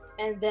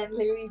 and then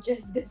literally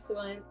just this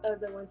one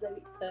of the ones that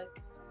we took.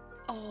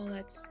 Oh,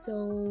 that's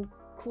so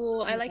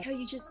cool. I like how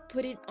you just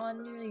put it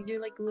on your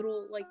like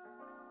little like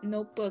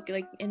notebook,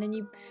 like, and then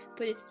you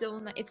put it it's so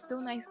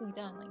nicely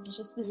done. Like, it's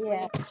just this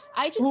Yeah.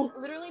 I just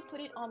literally put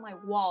it on my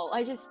wall.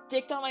 I just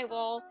sticked on my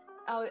wall.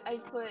 I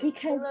put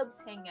Because Caleb's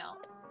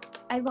Hangout.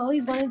 I've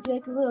always wanted to do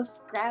like a little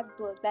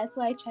scrapbook. That's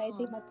why I try to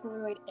take my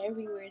Polaroid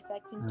everywhere so I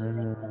can do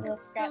like a little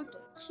It's so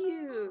scrapbook.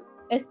 cute.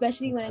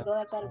 Especially when I go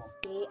like out of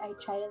state, I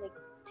try to like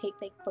take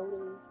like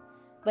photos,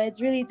 but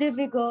it's really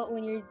difficult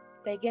when you're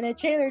like in a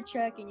trailer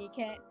truck and you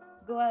can't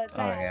go Oh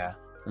outside. yeah.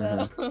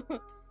 So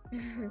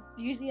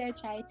usually I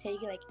try to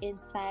take it like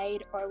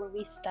inside, or when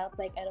we stop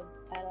like at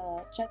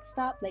a truck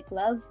stop like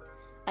Love's,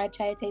 I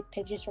try to take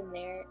pictures from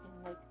there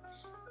and like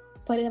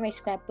put it in my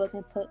scrapbook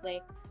and put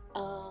like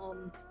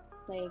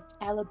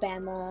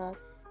Alabama,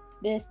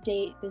 this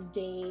date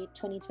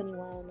 2021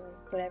 or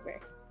whatever.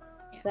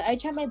 Yeah. So I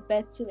try my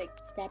best to like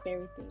scrap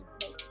everything,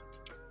 like,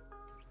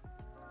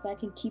 so I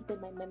can keep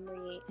in my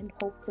memory and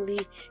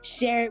hopefully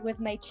share it with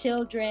my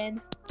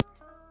children,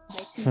 my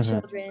two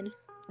children.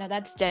 Now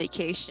that's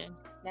dedication.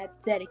 That's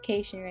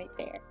dedication right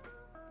there.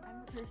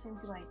 I'm the person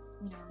to like,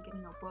 get a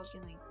notebook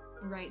and like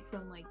write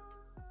some like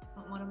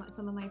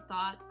some of my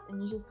thoughts,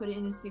 and you just put it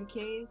in a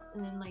suitcase,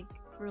 and then like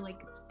for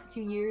like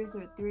 2 years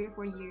or 3 or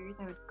 4 years,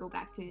 I would go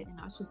back to it and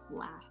I would just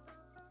laugh.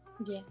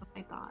 Yeah. At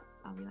my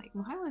thoughts. I'll be like,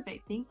 why was I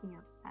thinking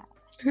of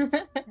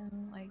that?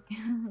 Like,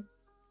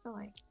 so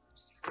like,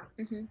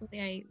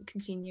 I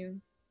continue.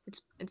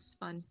 It's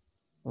fun.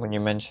 When you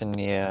mentioned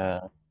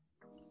the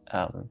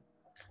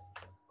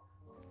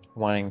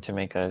wanting to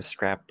make a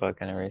scrapbook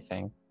and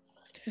everything,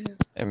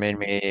 it made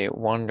me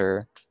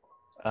wonder,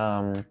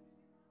 do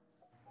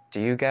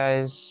you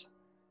guys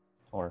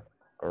or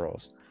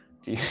girls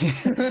do you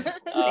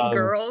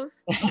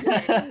Girls.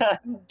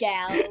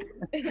 Gals.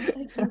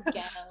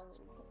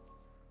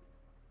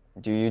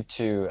 do you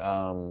two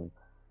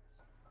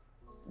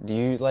do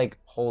you like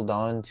hold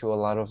on to a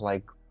lot of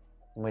like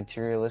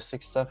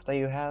materialistic stuff that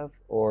you have,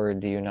 or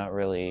do you not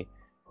really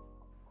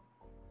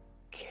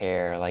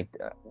care? Like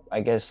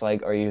I guess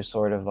like, are you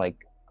sort of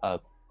like a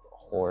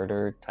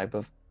hoarder type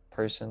of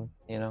person,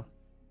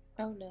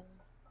 Oh no.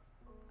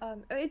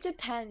 It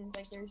depends.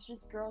 Like, there's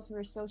just girls who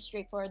are so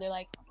straightforward. They're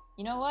like,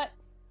 you know what?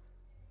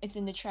 It's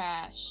in the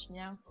trash,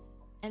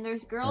 And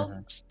there's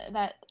girls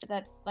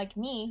that's like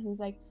me, who's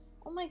like,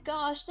 oh my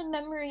gosh, the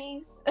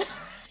memories.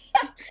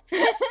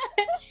 The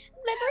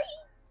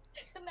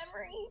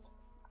memories.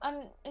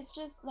 It's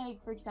just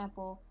like, for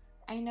example,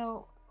 I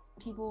know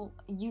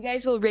you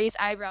guys will raise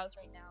eyebrows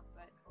right now,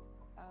 but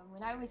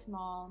when I was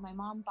small, my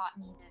mom bought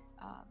me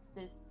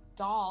this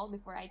doll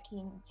before I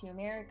came to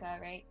America,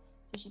 right?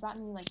 So she bought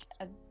me like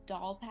a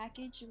doll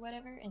package or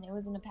whatever, and it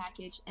was in a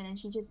package, and then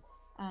she just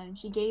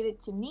she gave it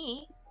to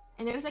me,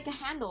 and there was like a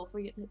handle for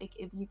you, like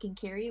if you can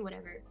carry it,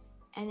 whatever.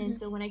 And then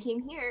so when I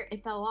came here,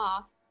 it fell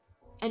off,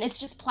 and it's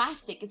just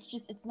plastic.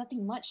 It's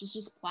nothing much. It's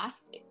just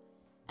plastic.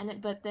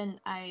 But then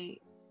I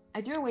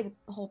threw away the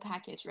whole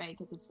package, right?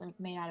 Because it's like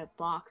made out of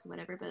box,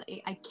 whatever. But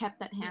I kept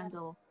that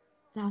handle,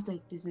 and I was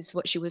like, this is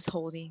what she was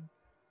holding.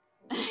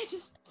 And I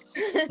just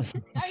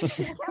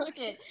kept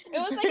it.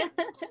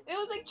 It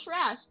was like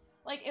trash.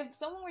 Like, if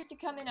someone were to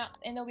come in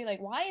and they'll be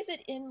like, why is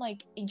it in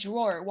like a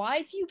drawer?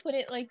 Why do you put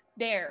it like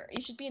there?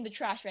 It should be in the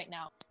trash right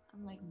now.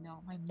 I'm like,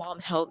 no, my mom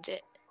held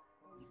it.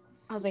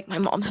 I was like, my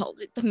mom held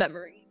it. The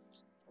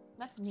memories.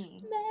 That's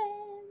me.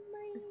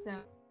 Memories. So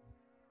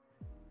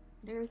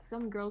there's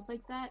some girls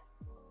like that,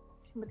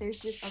 but there's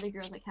just other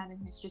girls like Kevin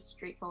who's just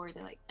straightforward.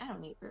 They're like, I don't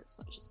need this,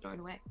 so I just throw it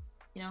away,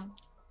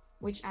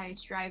 which I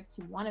strive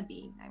to want to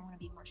be. I want to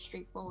be more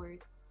straightforward,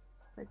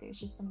 but there's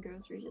just some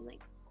girls who are just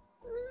like,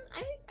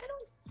 I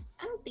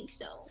don't think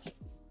so.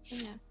 So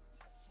yeah,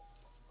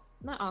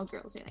 not all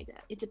girls are like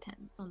that. It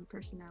depends on the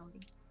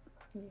personality.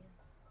 Yeah.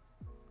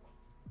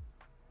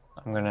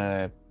 I'm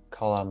gonna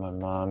call out my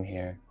mom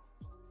here.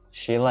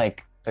 She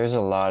there's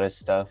a lot of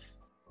stuff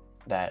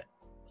that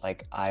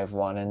I've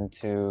wanted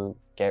to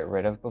get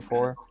rid of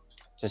before,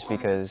 just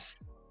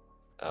because.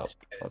 Oh,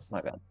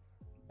 my bad.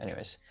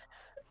 Anyways,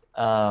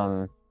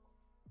 there's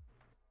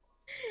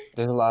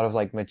a lot of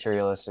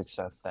materialistic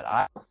stuff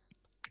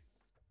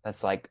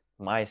that's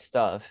my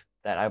stuff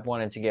that I've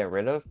wanted to get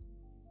rid of,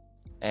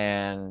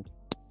 and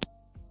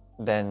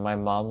then my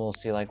mom will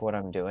see like what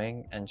I'm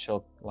doing, and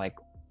she'll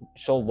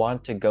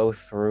want to go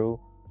through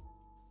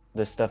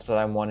the stuff that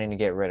I'm wanting to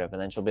get rid of,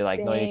 and then she'll be like,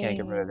 no, you can't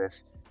get rid of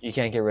this, you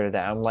can't get rid of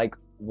that. I'm like,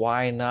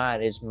 why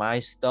not? It's my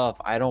stuff,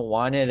 I don't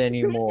want it My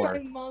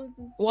anymore. mom's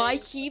the Why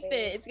same keep way.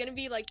 it? It's gonna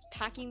be like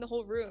packing the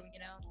whole room, you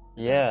know?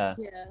 Yeah,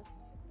 Yeah.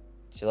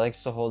 she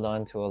likes to hold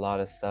on to a lot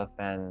of stuff,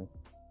 and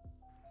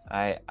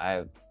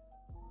I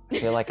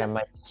feel like I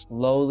might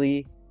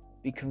slowly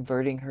be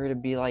converting her to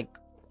be like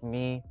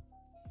me,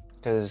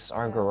 because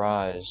our Yeah.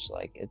 garage,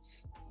 like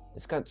it's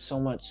got so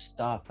much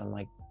stuff, and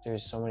like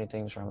there's so many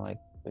things where I'm like,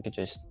 we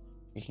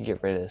could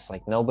get rid of this,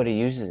 like nobody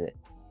uses it.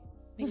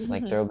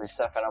 Like there'll be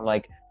stuff and I'm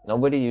like,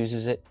 nobody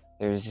uses it,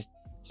 there's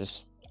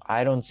just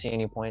I don't see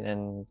any point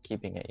in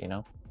keeping it, you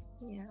know.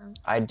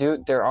 Yeah.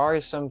 There are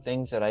some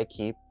things that I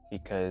keep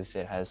because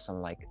it has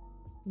some like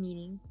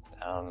Meaning.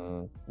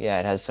 yeah,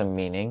 it has some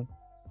meaning,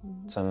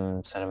 Mhm.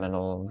 some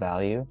sentimental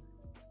value,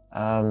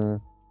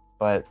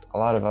 but a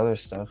lot of other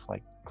stuff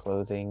like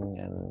clothing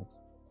and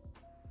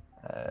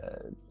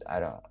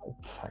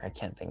I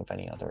can't think of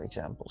any other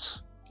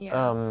examples.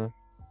 Yeah.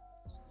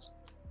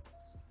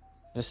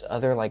 Just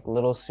other like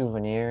little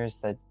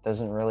souvenirs that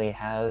doesn't really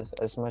have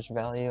as much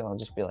value, I'll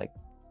just be like,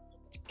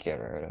 get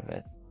rid of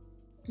it.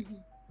 Mhm.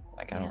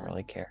 Like I don't Yeah.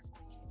 really care.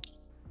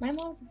 My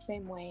mom's the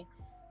same way.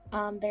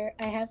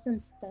 I have some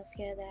stuff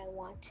here that I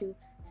want to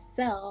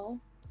sell.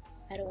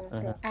 I don't want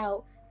to throw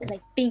out. Because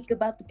I think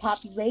about the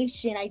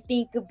population. I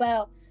think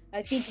about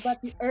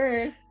the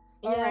earth.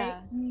 All right,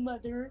 Yeah.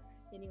 mother.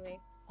 Anyway,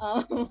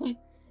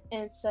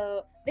 and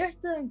so they're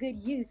still in good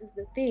use is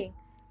the thing.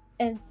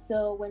 And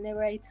so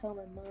whenever I tell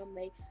my mom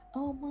like,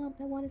 "Oh, mom,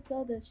 I want to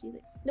sell this," she's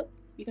like, "Nope,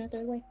 you're gonna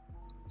throw it away.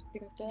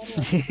 You're gonna throw it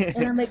away."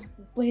 And I'm like,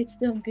 "But it's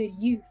still in good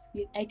use.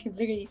 I can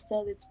literally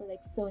sell this for like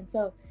so and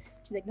so."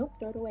 She's like, "Nope,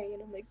 throw it away."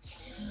 And I'm like,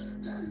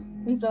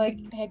 and so I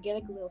get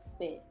like a little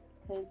fit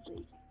because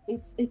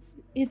like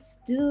it's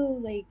still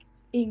like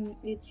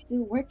it's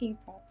still working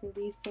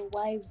properly. So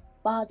why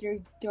bother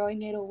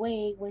throwing it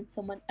away when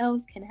someone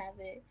else can have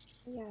it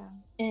Yeah.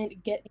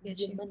 and get I get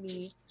the you.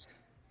 money?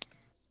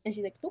 And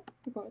she's like, "Nope,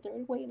 we're gonna throw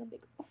it away." And I'm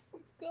like, "Oh my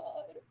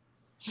god."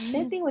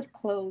 Same thing with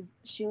clothes.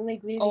 She'll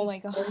like literally Oh my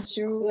go gosh,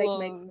 through like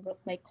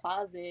clothes. my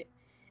closet,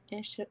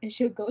 and she'll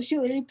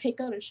literally pick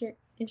out a shirt,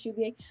 and she'll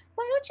be like,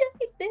 "Why don't you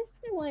like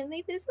this one?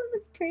 Like this one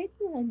looks pretty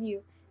on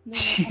you." And I'm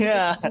like,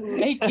 Yeah. I just don't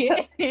like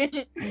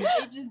it.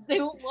 I just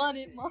don't want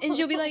it, mom. And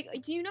she'll be like,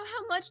 do you know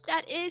how much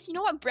that is? You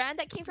know what brand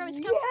that came from? It's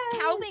Yes!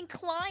 Calvin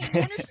Klein. Do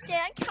you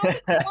understand? Calvin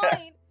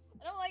Klein.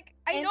 And I'm like,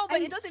 I And know, but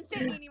it doesn't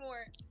fit me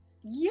anymore.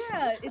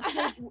 Yeah, it's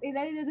like it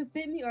either doesn't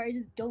fit me or I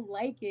just don't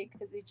like it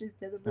because it just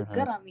doesn't look Mhm.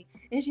 good on me.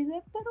 And she's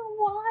like, "But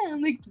why?"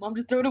 I'm like, "Mom,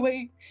 just throw it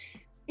away."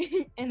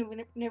 And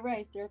whenever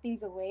I throw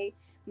things away,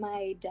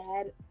 my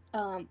dad,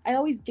 I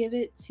always give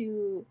it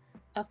to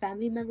a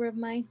family member of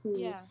mine who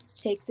Yeah.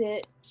 takes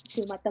it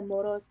to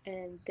Matamoros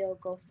and they'll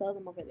go sell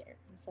them over there.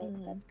 So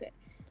Mhm. that's good.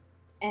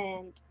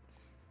 And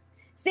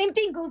same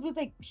thing goes with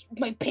like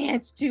my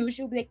pants too.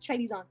 She'll be like, try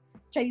these on,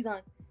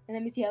 and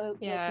let me see how it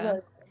Yeah.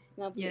 looks.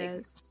 And I'll be like,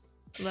 Yes.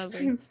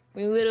 Lovely.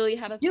 We literally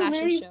have a you fashion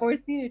literally show.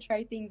 force me to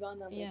try things on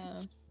them.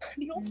 Yeah.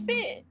 They don't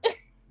fit.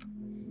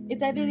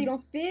 It's either they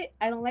don't fit,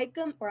 I don't like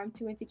them, or I'm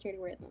too insecure to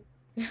wear them.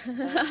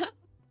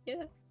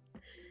 Yeah.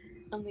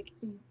 I'm like,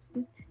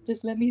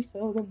 just let me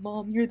sell them,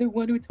 Mom. You're the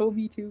one who told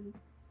me to.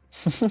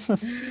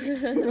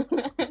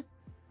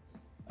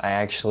 I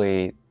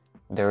actually,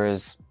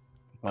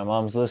 my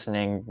mom's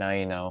listening now,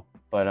 you know,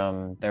 but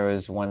there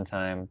was one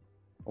time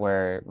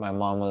where my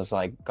mom was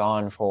like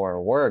gone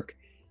for work,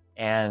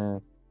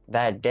 and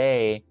that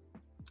day,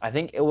 I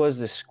think it was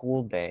the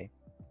school day,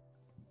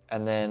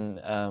 and then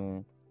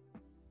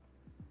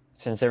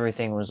since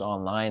everything was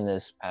online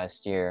this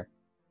past year,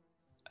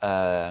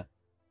 it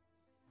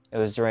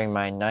was during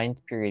my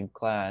 9th period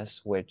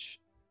class, which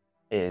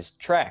is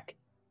track,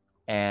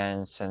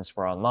 and since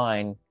we're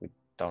online, we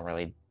don't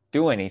really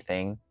do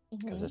anything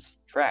because Mhm.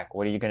 it's track.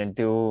 What are you gonna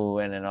do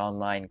in an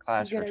online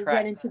class for You're gonna track?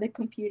 run into the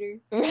computer.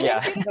 Run Yeah.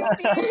 into the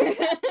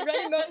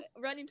computer.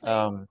 Running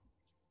place.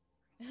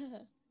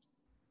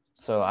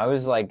 So I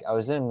was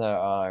in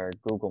our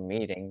Google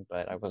meeting,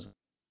 but I was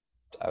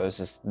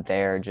just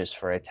there just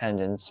for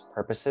attendance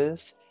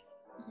purposes.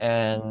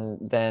 And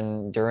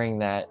then during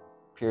that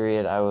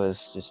period, I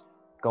was just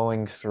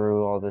going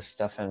through all this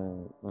stuff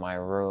in my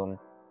room.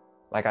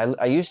 Like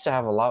I used to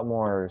have a lot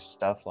more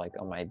stuff like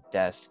on my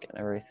desk and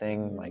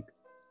everything, Mhm. like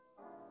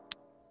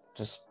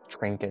just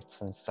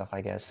trinkets and stuff,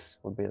 I guess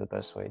would be the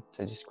best way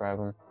to describe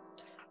them.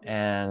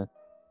 And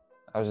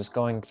I was just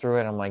going through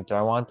it. I'm like, do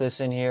I want this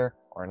in here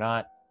or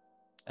not?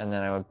 And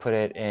then I would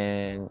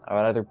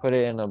either put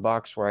it in a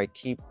box where I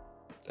keep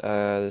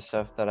the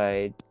stuff that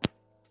I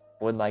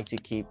would like to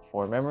keep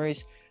for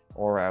memories,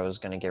 or I was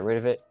gonna get rid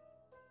of it.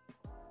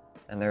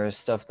 And there was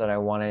stuff that I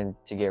wanted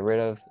to get rid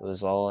of. It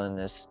was all in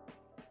this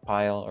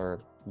pile or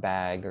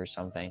bag or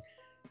something.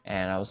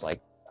 And I was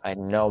like, I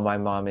know my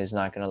mom is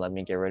not gonna let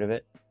me get rid of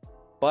it.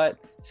 But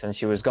since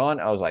she was gone,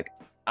 I was like,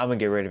 I'm gonna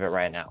get rid of it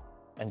right now.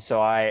 And so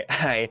I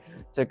I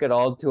took it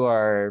all to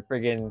our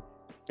friggin'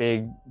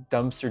 big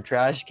dumpster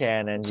trash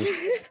can and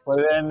just put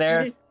it in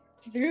there. Just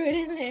threw it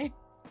in there.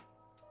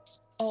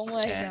 Oh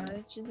my And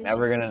gosh. She's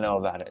never gonna know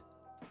about it.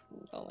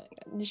 Oh my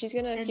god. She's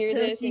gonna hear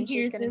Until this she and she's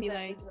hears gonna this be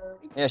like, episode.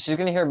 Yeah, she's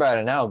gonna hear about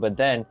it now, but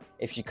then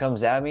if she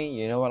comes at me,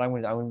 you know what I'm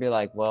gonna be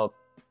like, well,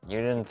 you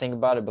didn't think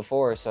about it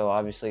before, so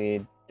obviously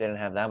it didn't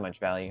have that much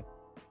value.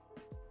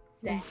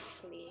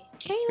 Exactly.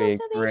 Kayla Big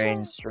Salvation, brain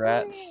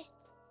strats.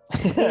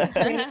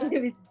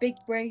 It's big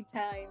brain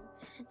time.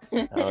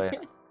 Oh yeah.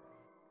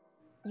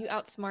 You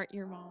outsmart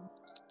your mom.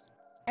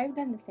 I've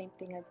done the same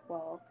thing as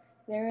well.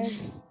 There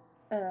was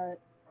a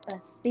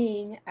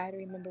thing, I don't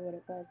remember what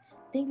it was.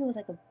 I think it was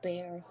like a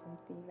bear or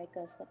something, like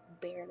a stuffed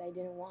bear that I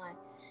didn't want.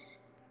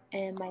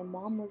 And my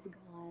mom was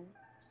gone.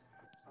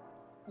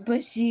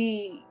 But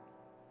I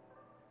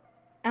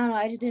don't know,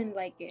 I just didn't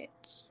like it.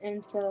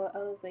 And so I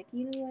was like,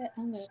 you know what?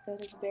 I'm gonna throw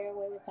this bear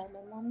away without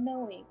my mom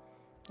knowing.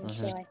 And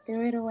so I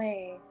threw it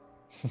away.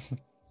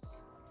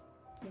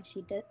 And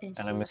she did, and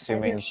And I'm she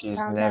assuming hasn't she's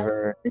found out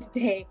never. to this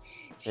day.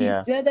 She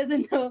Yeah. still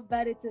doesn't know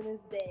about it to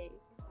this day.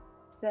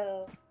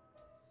 So,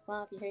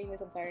 Mom, if you're hearing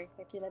this, I'm sorry.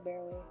 I threw that bear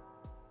away.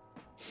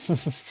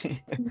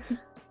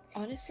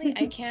 Honestly,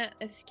 I can't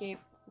escape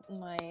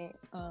my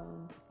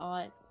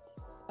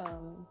aunt's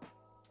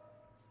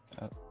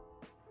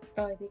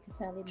Oh, I think a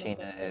family member.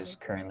 Tina is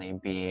currently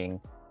being.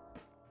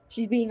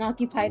 She's being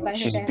occupied by her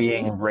She's family.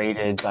 being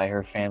raided by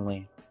her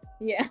family.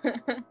 Yeah.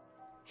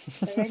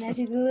 So right now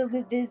she's a little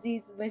bit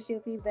busy, but she'll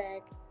be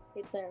back.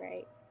 It's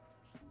alright.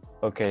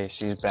 Okay,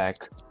 she's back.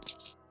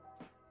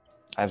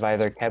 I've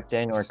either kept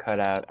in or cut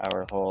out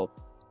our whole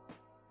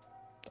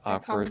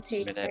awkward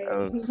commentate, minute right?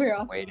 of We're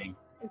all waiting.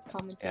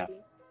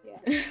 commentating. Yeah.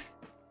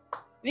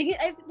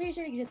 I'm pretty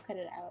sure we can just cut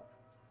it out.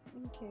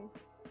 Okay.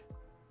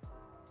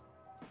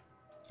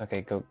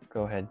 Okay,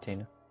 go ahead,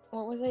 Tina.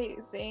 What was I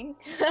saying?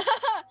 I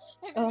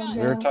Oh, forgot.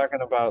 We were No.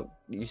 talking about.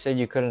 You said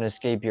you couldn't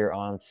escape your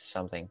aunt's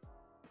something.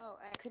 Oh,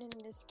 I couldn't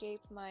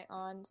escape my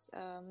aunt's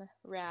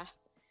wrath.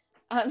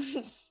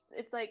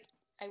 It's like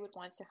I would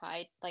want to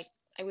hide, like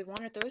I would want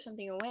to throw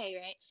something away,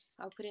 right?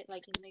 I'll put it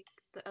like in like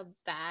a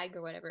bag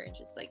or whatever, and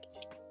just like,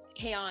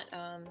 hey aunt,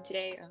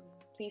 today,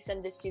 please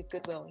send this to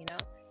Goodwill, you know?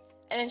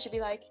 And then she'd be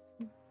like,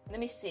 let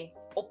me see,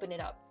 open it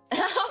up.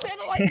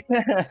 I'm like,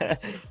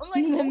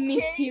 Let me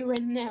okay. see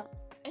right now.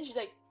 And she's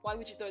like, why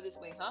would you throw this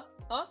away, huh?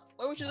 Huh?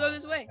 Why would you throw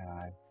this away?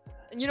 God.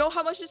 And you know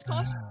how much this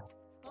costs?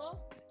 Huh?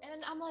 And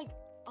then I'm like,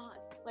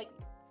 like,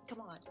 come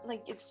on.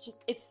 Like,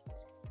 it's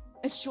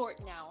short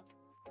now.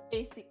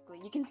 Basically,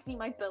 you can see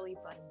my belly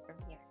button from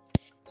here.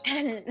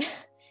 And then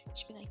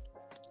she'd be like,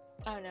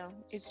 I don't know.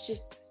 It's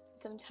just,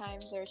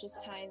 sometimes there are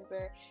just times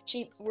where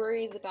she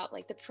worries about,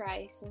 like, the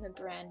price and the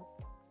brand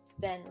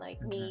than,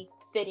 like, me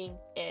fitting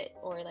it,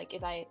 or, like,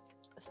 if I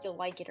still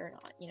like it or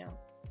not, you know?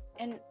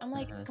 And I'm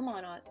like, come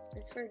on, aunt.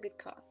 It's for a good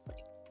cause.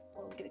 Like,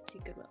 we'll give it to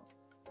Goodwill.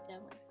 You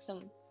know, like,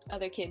 some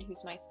other kid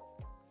who's my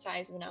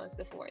size when I was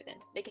before, then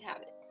they could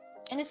have it.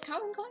 And it's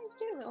Calvin Klein's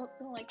too.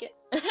 They'll like it.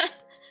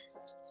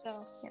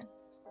 So yeah,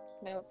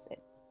 that was it.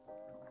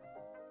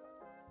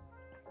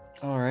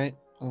 All right.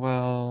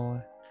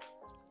 Well,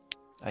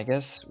 I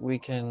guess we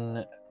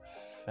can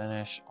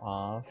finish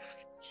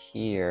off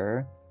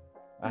here.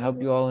 I hope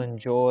you all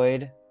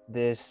enjoyed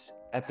this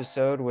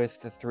episode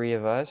with the three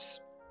of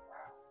us.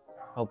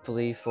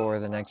 Hopefully, for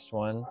the next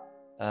one,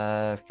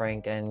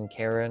 Frank and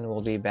Karen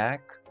will be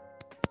back.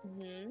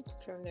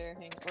 From their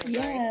hangover.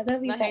 Yeah,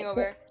 they'll be Not back.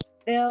 hangover.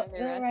 They'll from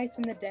the rise rest.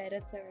 from the dead.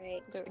 It's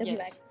alright. They'll be back.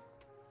 Yes.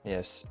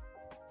 Yes.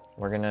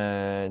 We're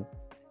gonna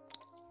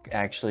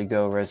actually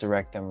go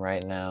resurrect them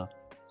right now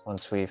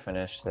once we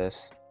finish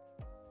this.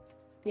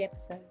 The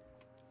episode.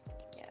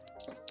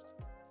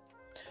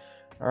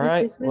 All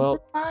right. This was Well, the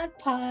Pod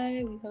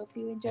Pie. We hope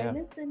you enjoy Yeah.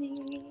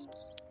 listening.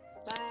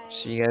 Bye.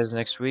 see you guys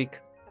next week.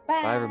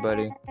 Bye,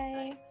 everybody.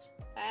 Bye.